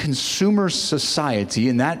in a consumer society,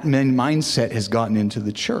 and that mindset has gotten into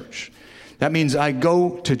the church. That means I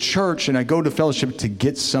go to church and I go to fellowship to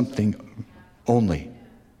get something only.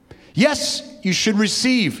 Yes, you should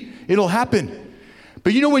receive. It'll happen.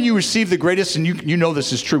 But you know when you receive the greatest, and you know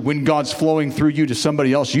this is true, when God's flowing through you to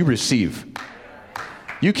somebody else, you receive.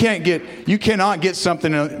 You cannot get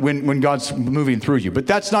something when God's moving through you. But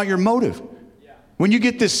that's not your motive. When you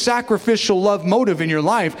get this sacrificial love motive in your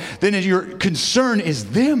life, then your concern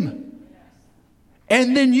is them.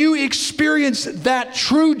 And then you experience that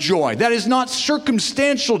true joy. That is not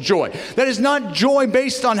circumstantial joy. That is not joy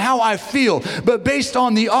based on how I feel, but based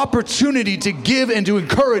on the opportunity to give and to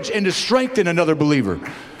encourage and to strengthen another believer.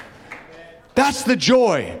 That's the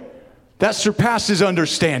joy that surpasses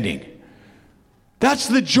understanding. That's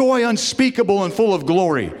the joy unspeakable and full of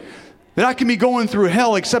glory. That I can be going through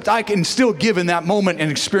hell, except I can still give in that moment and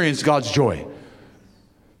experience God's joy.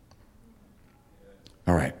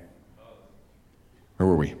 All right. Where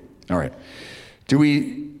were we? All right. Do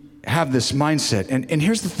we have this mindset? And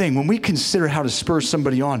here's the thing. When we consider how to spur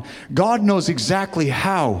somebody on, God knows exactly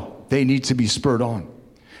how they need to be spurred on.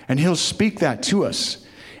 And He'll speak that to us.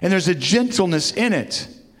 And there's a gentleness in it.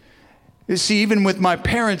 You see, even with my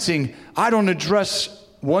parenting, I don't address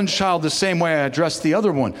one child the same way I address the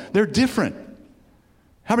other one. They're different.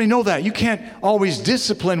 How many know that? You can't always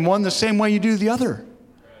discipline one the same way you do the other.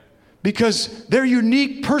 Because they're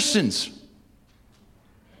unique persons.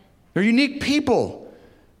 They're unique people.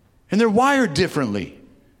 And they're wired differently.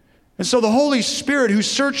 And so the Holy Spirit, who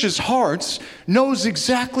searches hearts, knows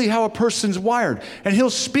exactly how a person's wired. And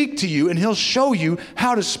He'll speak to you and He'll show you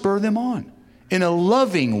how to spur them on. In a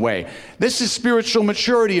loving way. This is spiritual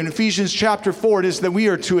maturity. In Ephesians chapter 4, it is that we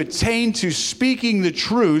are to attain to speaking the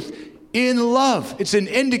truth in love. It's an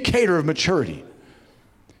indicator of maturity.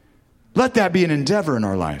 Let that be an endeavor in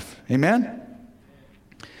our life. Amen?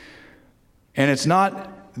 And it's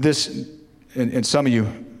not this, and some of you,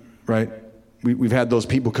 right? We've had those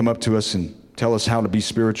people come up to us and tell us how to be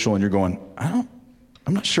spiritual, and you're going, I'm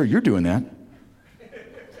not sure you're doing that.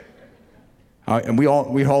 And we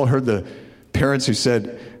all heard the parents who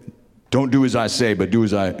said, don't do as I say, but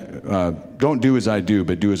don't do as I do,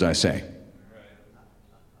 but do as I say.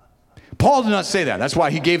 Paul did not say that. That's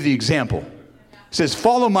why he gave the example. He says,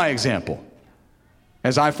 follow my example.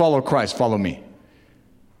 As I follow Christ, follow me.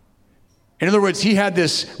 In other words, he had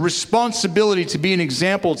this responsibility to be an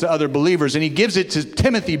example to other believers, and he gives it to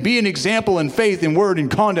Timothy. Be an example in faith, in word, in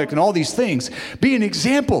conduct, and all these things. Be an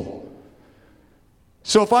example.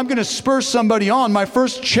 So if I'm going to spur somebody on, my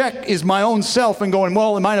first check is my own self and going,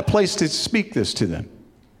 well, am I in a place to speak this to them?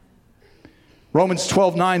 Romans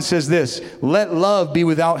 12:9 says this, let love be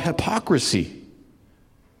without hypocrisy.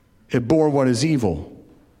 Abhor what is evil.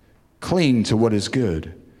 Cling to what is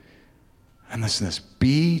good. And listen to this,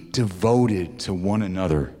 be devoted to one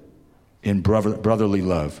another in brotherly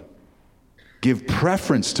love. Give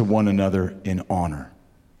preference to one another in honor.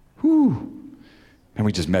 Whew. And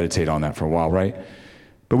we just meditate on that for a while, right?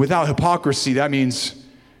 But without hypocrisy, that means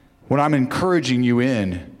what I'm encouraging you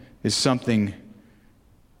in is something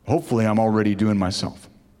hopefully I'm already doing myself.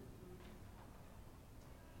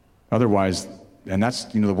 Otherwise, And that's,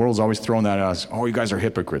 the world's always throwing that at us. Oh, you guys are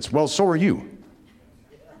hypocrites. Well, so are you.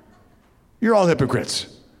 You're all hypocrites.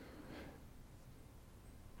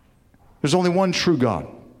 There's only one true God.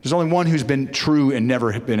 There's only one who's been true and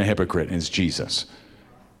never been a hypocrite, and it's Jesus.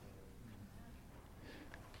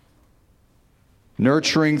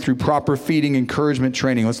 Nurturing through proper feeding, encouragement,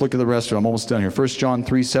 training. Let's look at the rest of it. I'm almost done here. 1 John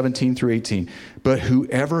 3:17-18. But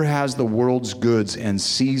whoever has the world's goods and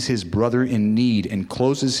sees his brother in need and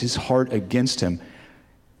closes his heart against him.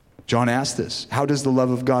 John asked this, how does the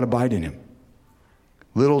love of God abide in him?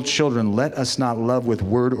 Little children, let us not love with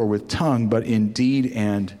word or with tongue, but in deed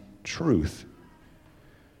and truth.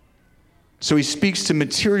 So he speaks to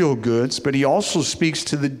material goods, but he also speaks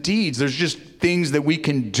to the deeds. There's just things that we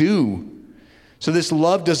can do. So this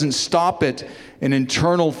love doesn't stop at an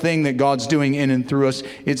internal thing that God's doing in and through us.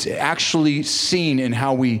 It's actually seen in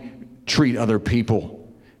how we treat other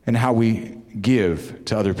people and how we give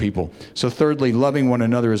to other people. So thirdly, loving one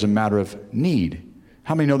another is a matter of need.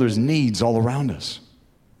 How many know there's needs all around us?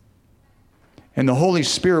 And the Holy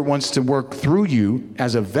Spirit wants to work through you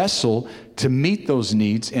as a vessel to meet those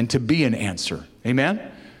needs and to be an answer.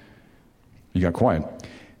 Amen? You got quiet.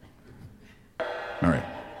 All right.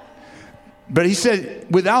 But he said,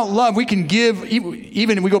 without love, we can give,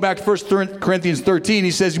 even if we go back to 1 Corinthians 13,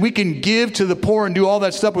 he says, we can give to the poor and do all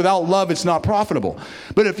that stuff. Without love, it's not profitable.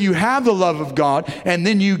 But if you have the love of God and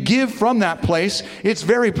then you give from that place, it's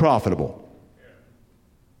very profitable.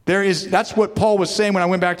 That's what Paul was saying when I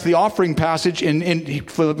went back to the offering passage in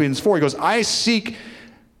Philippians 4. He goes, I seek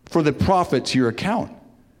for the profit to your account.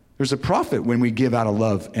 There's a profit when we give out of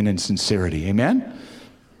love and in sincerity. Amen?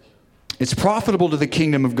 It's profitable to the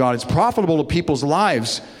kingdom of God. It's profitable to people's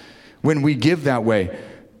lives when we give that way.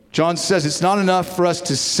 John says it's not enough for us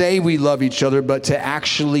to say we love each other, but to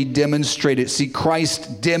actually demonstrate it. See,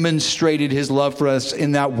 Christ demonstrated his love for us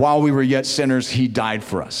in that while we were yet sinners, he died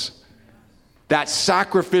for us. That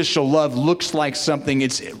sacrificial love looks like something,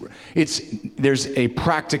 there's a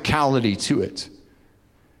practicality to it.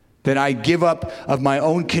 That I give up of my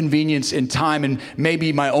own convenience and time and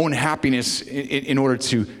maybe my own happiness in order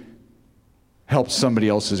to help somebody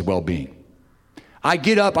else's well-being. I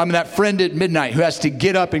get up, I'm that friend at midnight who has to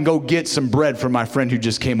get up and go get some bread from my friend who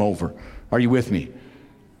just came over. Are you with me?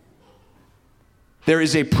 There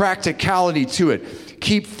is a practicality to it.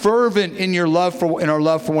 Keep fervent in our love for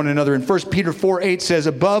one another. And 1 Peter 4:8 says,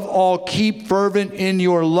 above all, keep fervent in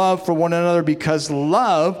your love for one another, because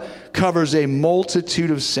love covers a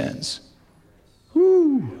multitude of sins.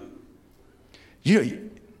 Woo.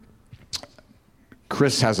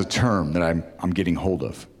 Chris has a term that I'm getting hold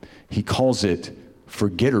of. He calls it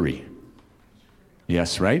forgettery.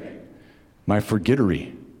 Yes, right? My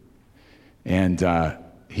forgettery. And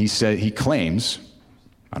he claims,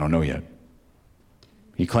 I don't know yet,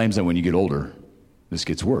 he claims that when you get older, this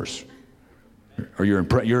gets worse. Or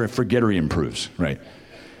your forgettery improves, right?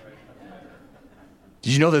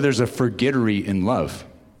 Did you know that there's a forgettery in love?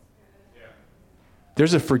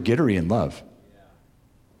 There's a forgettery in love.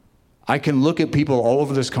 I can look at people all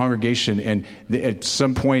over this congregation and at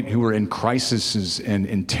some point who are in crises and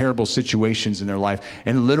in terrible situations in their life,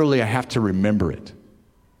 and literally I have to remember it.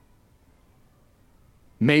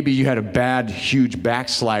 Maybe you had a bad, huge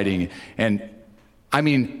backsliding, and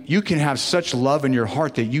you can have such love in your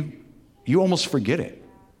heart that you almost forget it.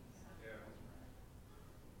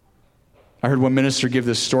 I heard one minister give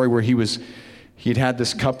this story where he'd had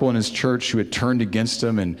this couple in his church who had turned against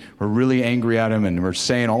him and were really angry at him and were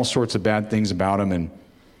saying all sorts of bad things about him. And,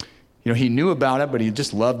 he knew about it, but he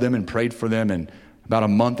just loved them and prayed for them. And about a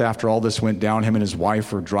month after all this went down, him and his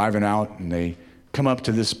wife were driving out, and they come up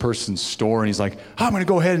to this person's store, and he's like, I'm going to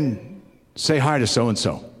go ahead and say hi to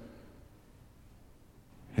so-and-so.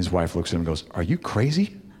 His wife looks at him and goes, are you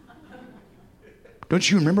crazy? Don't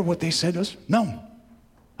you remember what they said to us? No,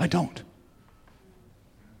 I don't.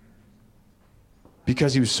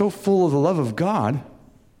 Because he was so full of the love of God,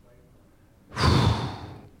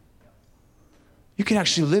 you can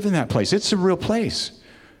actually live in that place. It's a real place.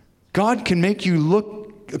 God can make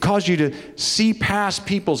you cause you to see past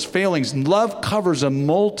people's failings. Love covers a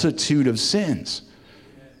multitude of sins.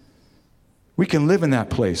 We can live in that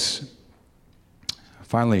place.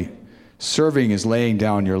 Finally, serving is laying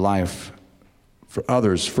down your life for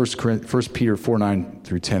others. 1 Peter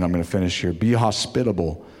 4:9-10, I'm going to finish here. Be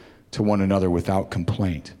hospitable to one another without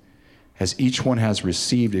complaint. As each one has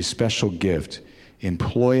received a special gift,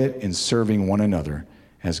 employ it in serving one another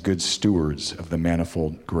as good stewards of the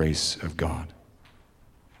manifold grace of God.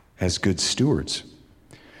 As good stewards.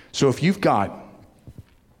 So if you've got,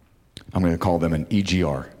 I'm going to call them an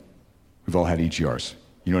EGR. We've all had EGRs.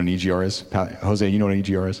 You know what an EGR is? Jose, you know what an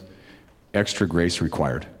EGR is? extra grace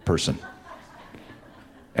required person.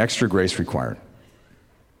 Extra grace required.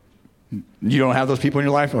 You don't have those people in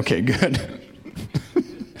your life? Okay, good.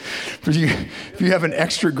 If you have an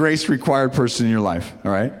extra grace required person in your life,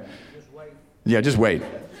 all right? Just wait. Yeah, just wait.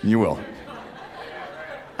 You will.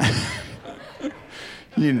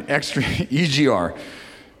 You need an extra EGR.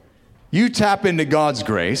 You tap into God's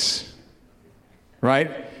grace,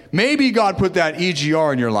 right? Maybe God put that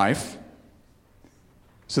EGR in your life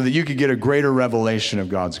so that you could get a greater revelation of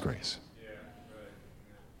God's grace.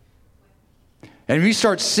 And we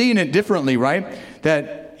start seeing it differently, right?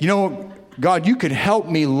 That, God, you could help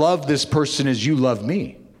me love this person as you love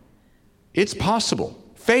me. It's possible.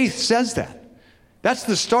 Faith says that. That's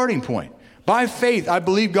the starting point. By faith, I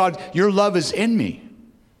believe, God, your love is in me.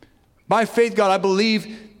 By faith, God, I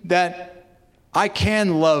believe that I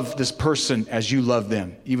can love this person as you love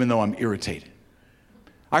them, even though I'm irritated.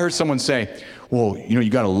 I heard someone say, well, you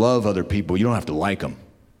got to love other people. You don't have to like them.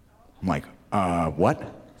 I'm like,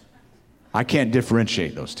 what? I can't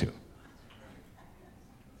differentiate those two.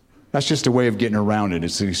 That's just a way of getting around it.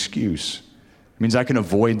 It's an excuse. It means I can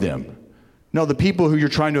avoid them. No, the people who you're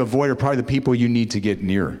trying to avoid are probably the people you need to get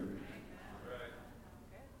near.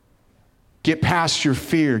 Get past your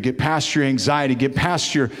fear, get past your anxiety, get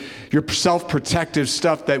past your self-protective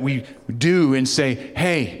stuff that we do and say,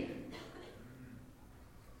 hey,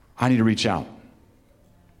 I need to reach out.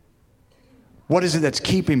 What is it that's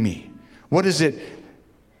keeping me? What is it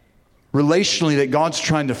relationally that God's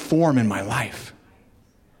trying to form in my life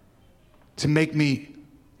to make me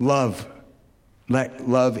let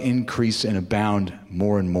love increase and abound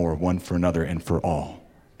more and more, one for another and for all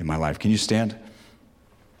in my life? Can you stand?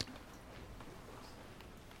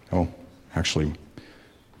 Oh, actually,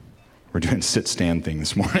 we're doing sit-stand thing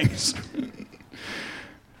this morning.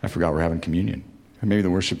 I forgot we're having communion. Maybe the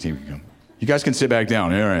worship team can come. You guys can sit back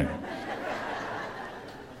down. All right.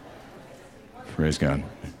 Praise God.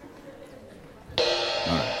 All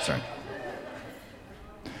right, sorry.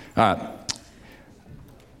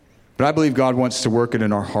 But I believe God wants to work it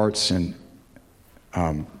in our hearts and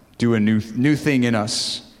do a new thing in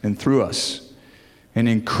us and through us, and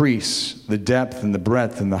increase the depth and the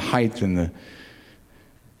breadth and the height and the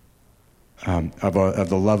of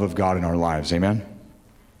the love of God in our lives. Amen?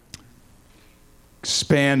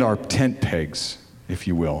 Expand our tent pegs, if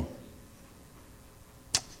you will.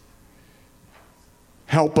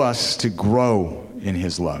 Help us to grow in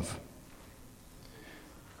his love.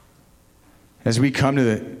 As we come to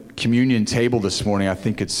the communion table this morning, I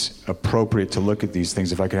think it's appropriate to look at these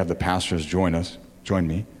things. If I could have the pastors join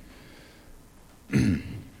me. Let's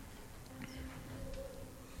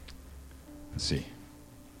see. Here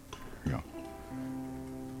we go.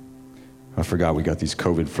 I forgot we got these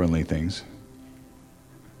COVID-friendly things.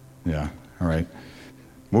 Yeah, all right.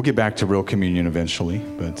 We'll get back to real communion eventually,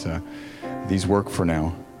 but these work for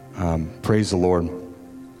now. Praise the Lord.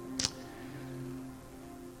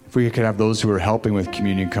 If we could have those who are helping with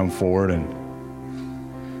communion come forward.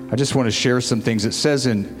 And I just want to share some things. It says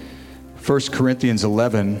in 1 Corinthians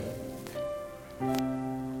 11,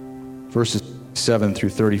 verses 7 through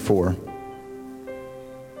 34.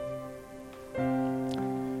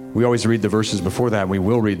 We always read the verses before that, and we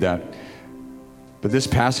will read that. But this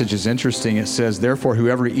passage is interesting. It says, therefore,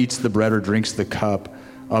 whoever eats the bread or drinks the cup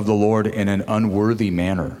of the Lord in an unworthy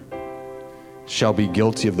manner shall be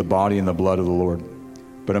guilty of the body and the blood of the Lord.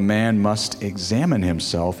 But a man must examine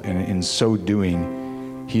himself, and in so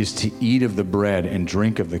doing, he is to eat of the bread and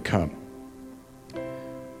drink of the cup.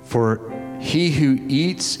 For he who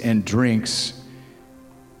eats and drinks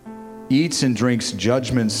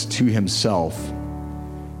judgments to himself.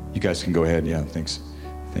 You guys can go ahead. Yeah, thanks.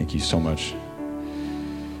 Thank you so much.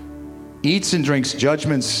 Eats and drinks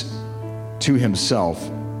judgments to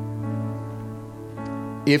himself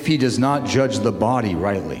if he does not judge the body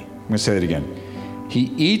rightly. I'm going to say that again.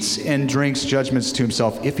 He eats and drinks judgments to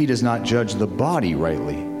himself if he does not judge the body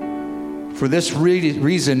rightly. For this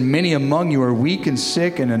reason, many among you are weak and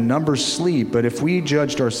sick, and a number sleep. But if we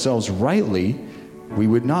judged ourselves rightly, we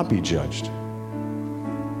would not be judged.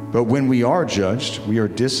 But when we are judged, we are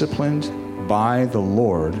disciplined by the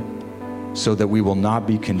Lord, so that we will not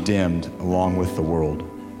be condemned along with the world.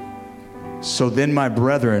 So then, my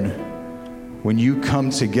brethren, when you come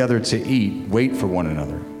together to eat, wait for one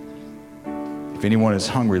another. If anyone is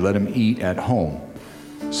hungry, let him eat at home,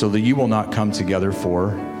 so that you will not come together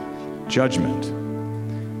for judgment.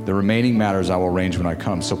 The remaining matters I will arrange when I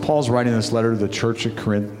come. So Paul's writing this letter to the church at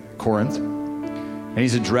Corinth, and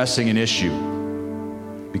he's addressing an issue,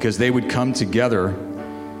 because they would come together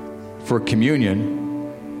for communion,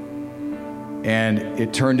 and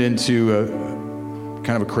it turned into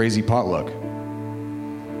kind of a crazy potluck,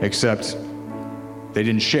 except they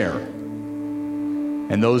didn't share.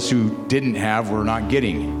 And those who didn't have were not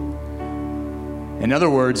getting. In other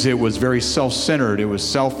words, it was very self-centered. It was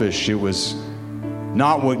selfish. It was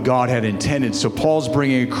not what God had intended. So Paul's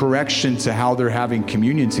bringing a correction to how they're having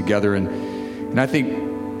communion together. And I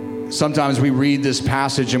think sometimes we read this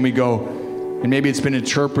passage and we go, and maybe it's been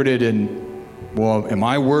interpreted in, well, am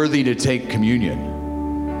I worthy to take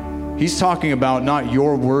communion? He's talking about not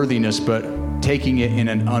your worthiness, but taking it in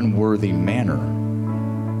an unworthy manner.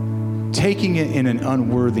 Taking it in an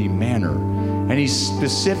unworthy manner. And he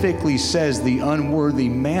specifically says the unworthy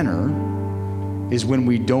manner is when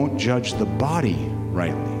we don't judge the body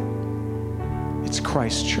rightly. It's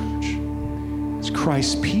Christ's church. It's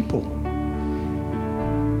Christ's people.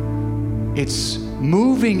 It's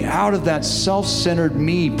moving out of that self-centered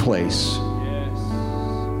me place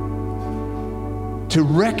to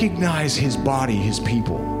recognize his body, his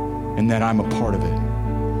people, and that I'm a part of it.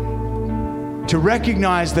 To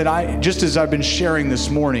recognize that I, just as I've been sharing this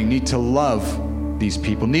morning, need to love these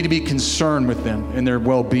people, need to be concerned with them and their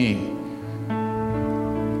well-being.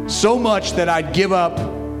 So much that I'd give up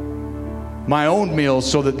my own meals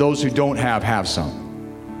so that those who don't have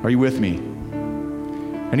some. Are you with me?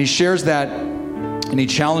 And he shares that and he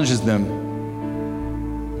challenges them.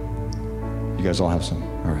 You guys all have some?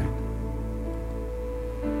 All right.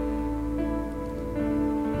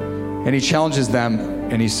 And he challenges them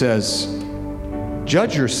and he says,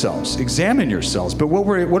 judge yourselves, examine yourselves. But what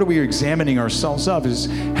are we examining ourselves of is,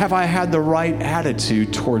 have I had the right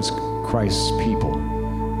attitude towards Christ's people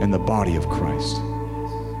and the body of Christ?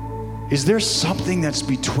 Is there something that's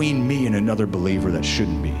between me and another believer that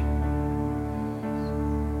shouldn't be?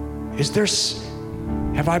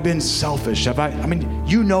 Have I been selfish?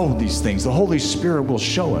 You know these things. The Holy Spirit will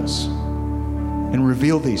show us and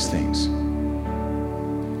reveal these things.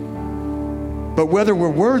 But whether we're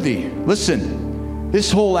worthy, listen, this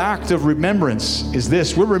whole act of remembrance is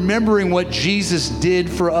this. We're remembering what Jesus did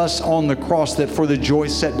for us on the cross, that for the joy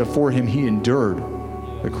set before him, he endured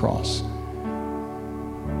the cross.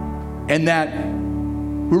 And that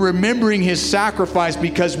we're remembering his sacrifice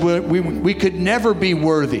because we could never be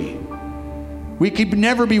worthy. We could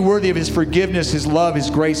never be worthy of his forgiveness, his love, his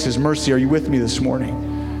grace, his mercy. Are you with me this morning?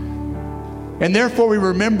 And therefore we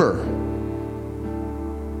remember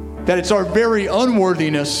that it's our very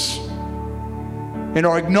unworthiness and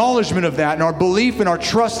our acknowledgement of that and our belief and our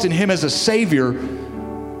trust in him as a Savior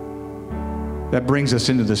that brings us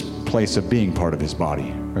into this place of being part of his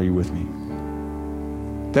body. Are you with me?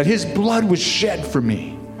 That his blood was shed for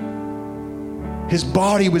me. His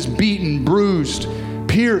body was beaten, bruised,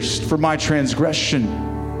 pierced for my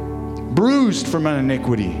transgression, bruised for my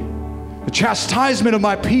iniquity. The chastisement of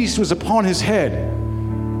my peace was upon his head.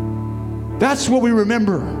 That's what we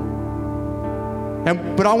remember.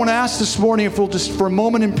 But I want to ask this morning, if we'll just for a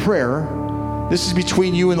moment in prayer, this is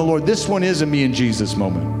between you and the Lord. This one is a me and Jesus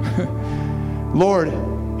moment. Lord,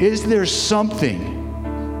 is there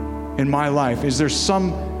something in my life? Is there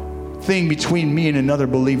something between me and another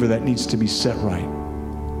believer that needs to be set right?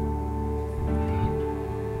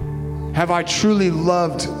 Have I truly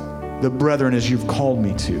loved the brethren as you've called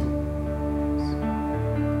me to?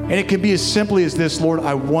 And it can be as simply as this: Lord,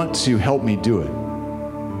 I want to, help me do it.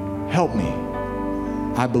 Help me.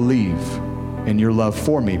 I believe in your love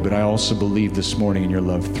for me, but I also believe this morning in your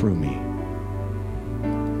love through me.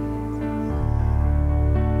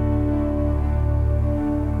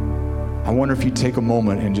 I wonder if you take a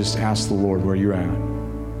moment and just ask the Lord where you're at.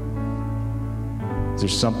 Is there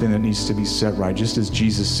something that needs to be set right? Just as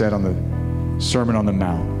Jesus said on the Sermon on the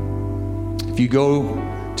Mount. If you go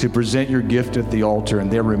to present your gift at the altar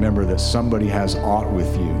and there remember that somebody has aught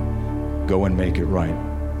with you, go and make it right.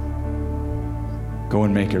 Go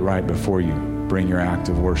and make it right before you bring your act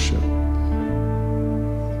of worship.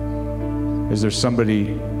 Is there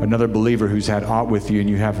somebody, another believer who's had aught with you and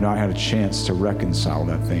you have not had a chance to reconcile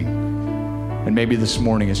that thing? And maybe this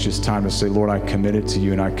morning it's just time to say, Lord, I commit it to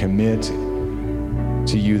you, and I commit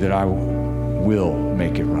to you that I will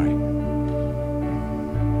make it right.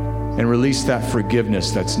 And release that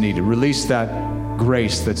forgiveness that's needed. Release that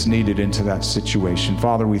grace that's needed into that situation.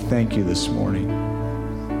 Father, we thank you this morning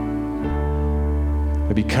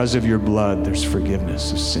that because of your blood, there's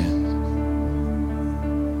forgiveness of sin.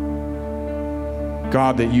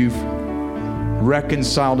 God, that you've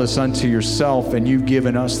reconciled us unto yourself, and you've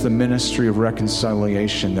given us the ministry of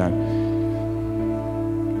reconciliation, that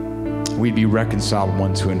we'd be reconciled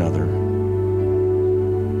one to another.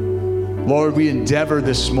 Lord, we endeavor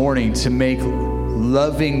this morning to make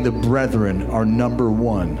loving the brethren our number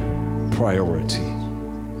one priority.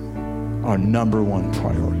 our number one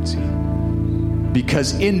priority.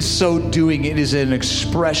 Because in so doing, it is an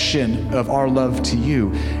expression of our love to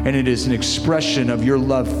you, and it is an expression of your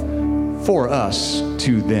love for us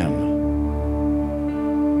to them.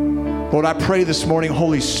 Lord, I pray this morning,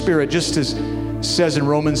 Holy Spirit, just as it says in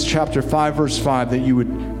Romans chapter 5, verse 5, that you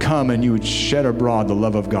would come and you would shed abroad the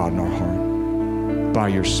love of God in our heart by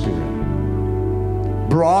your Spirit.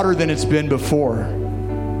 Broader than it's been before.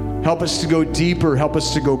 Help us to go deeper. Help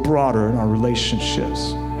us to go broader in our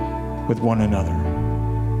relationships with one another.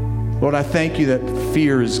 Lord, I thank you that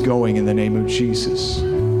fear is going in the name of Jesus.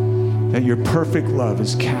 That your perfect love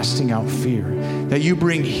is casting out fear. That you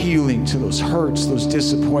bring healing to those hurts, those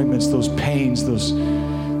disappointments, those pains, those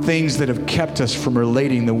things that have kept us from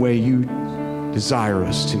relating the way you desire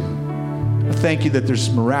us to. I thank you that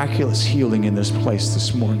there's miraculous healing in this place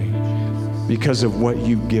this morning because of what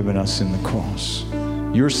you've given us in the cross.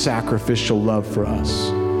 Your sacrificial love for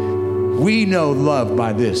us. We know love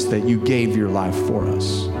by this, that you gave your life for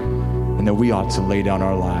us, and that we ought to lay down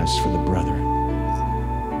our lives for the brethren.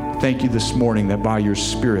 Thank you this morning that by your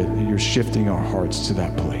Spirit, that you're shifting our hearts to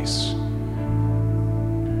that place.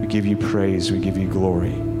 We give you praise, we give you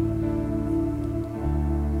glory.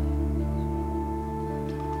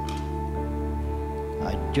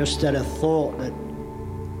 I just had a thought that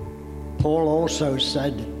Paul also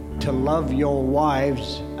said to love your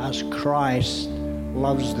wives as Christ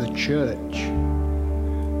loves the church.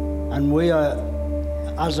 And we are,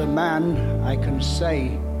 as a man, I can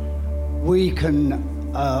say, we can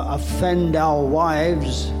offend our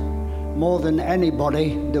wives more than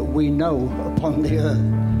anybody that we know upon the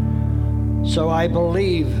earth. So I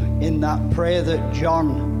believe in that prayer that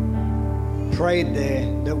John prayed there,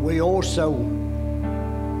 that we also,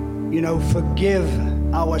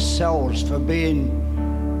 forgive ourselves for being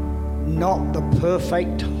not the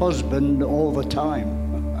perfect husband all the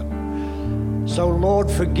time. So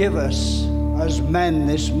Lord, forgive us as men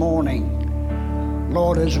this morning.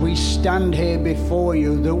 Lord, as we stand here before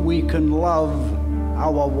you, that we can love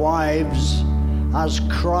our wives as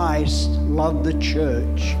Christ loved the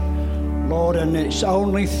church. Lord, and it's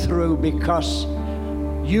only through because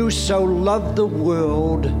you so loved the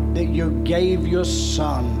world that you gave your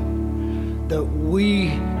Son, that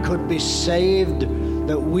we could be saved,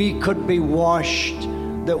 that we could be washed,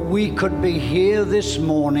 that we could be here this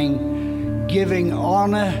morning giving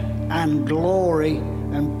honor and glory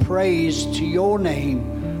and praise to your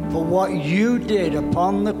name for what you did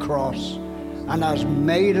upon the cross and has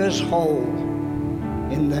made us whole.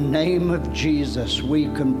 In the name of Jesus, we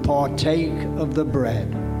can partake of the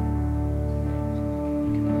bread.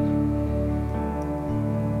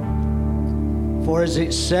 For as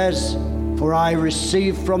it says, for I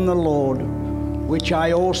received from the Lord, which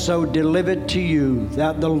I also delivered to you,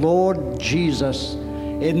 that the Lord Jesus,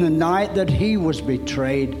 in the night that he was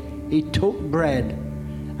betrayed, he took bread,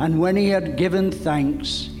 and when he had given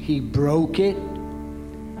thanks, he broke it.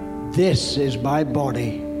 This is my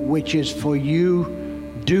body, which is for you.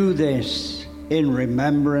 Do this in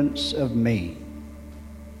remembrance of me.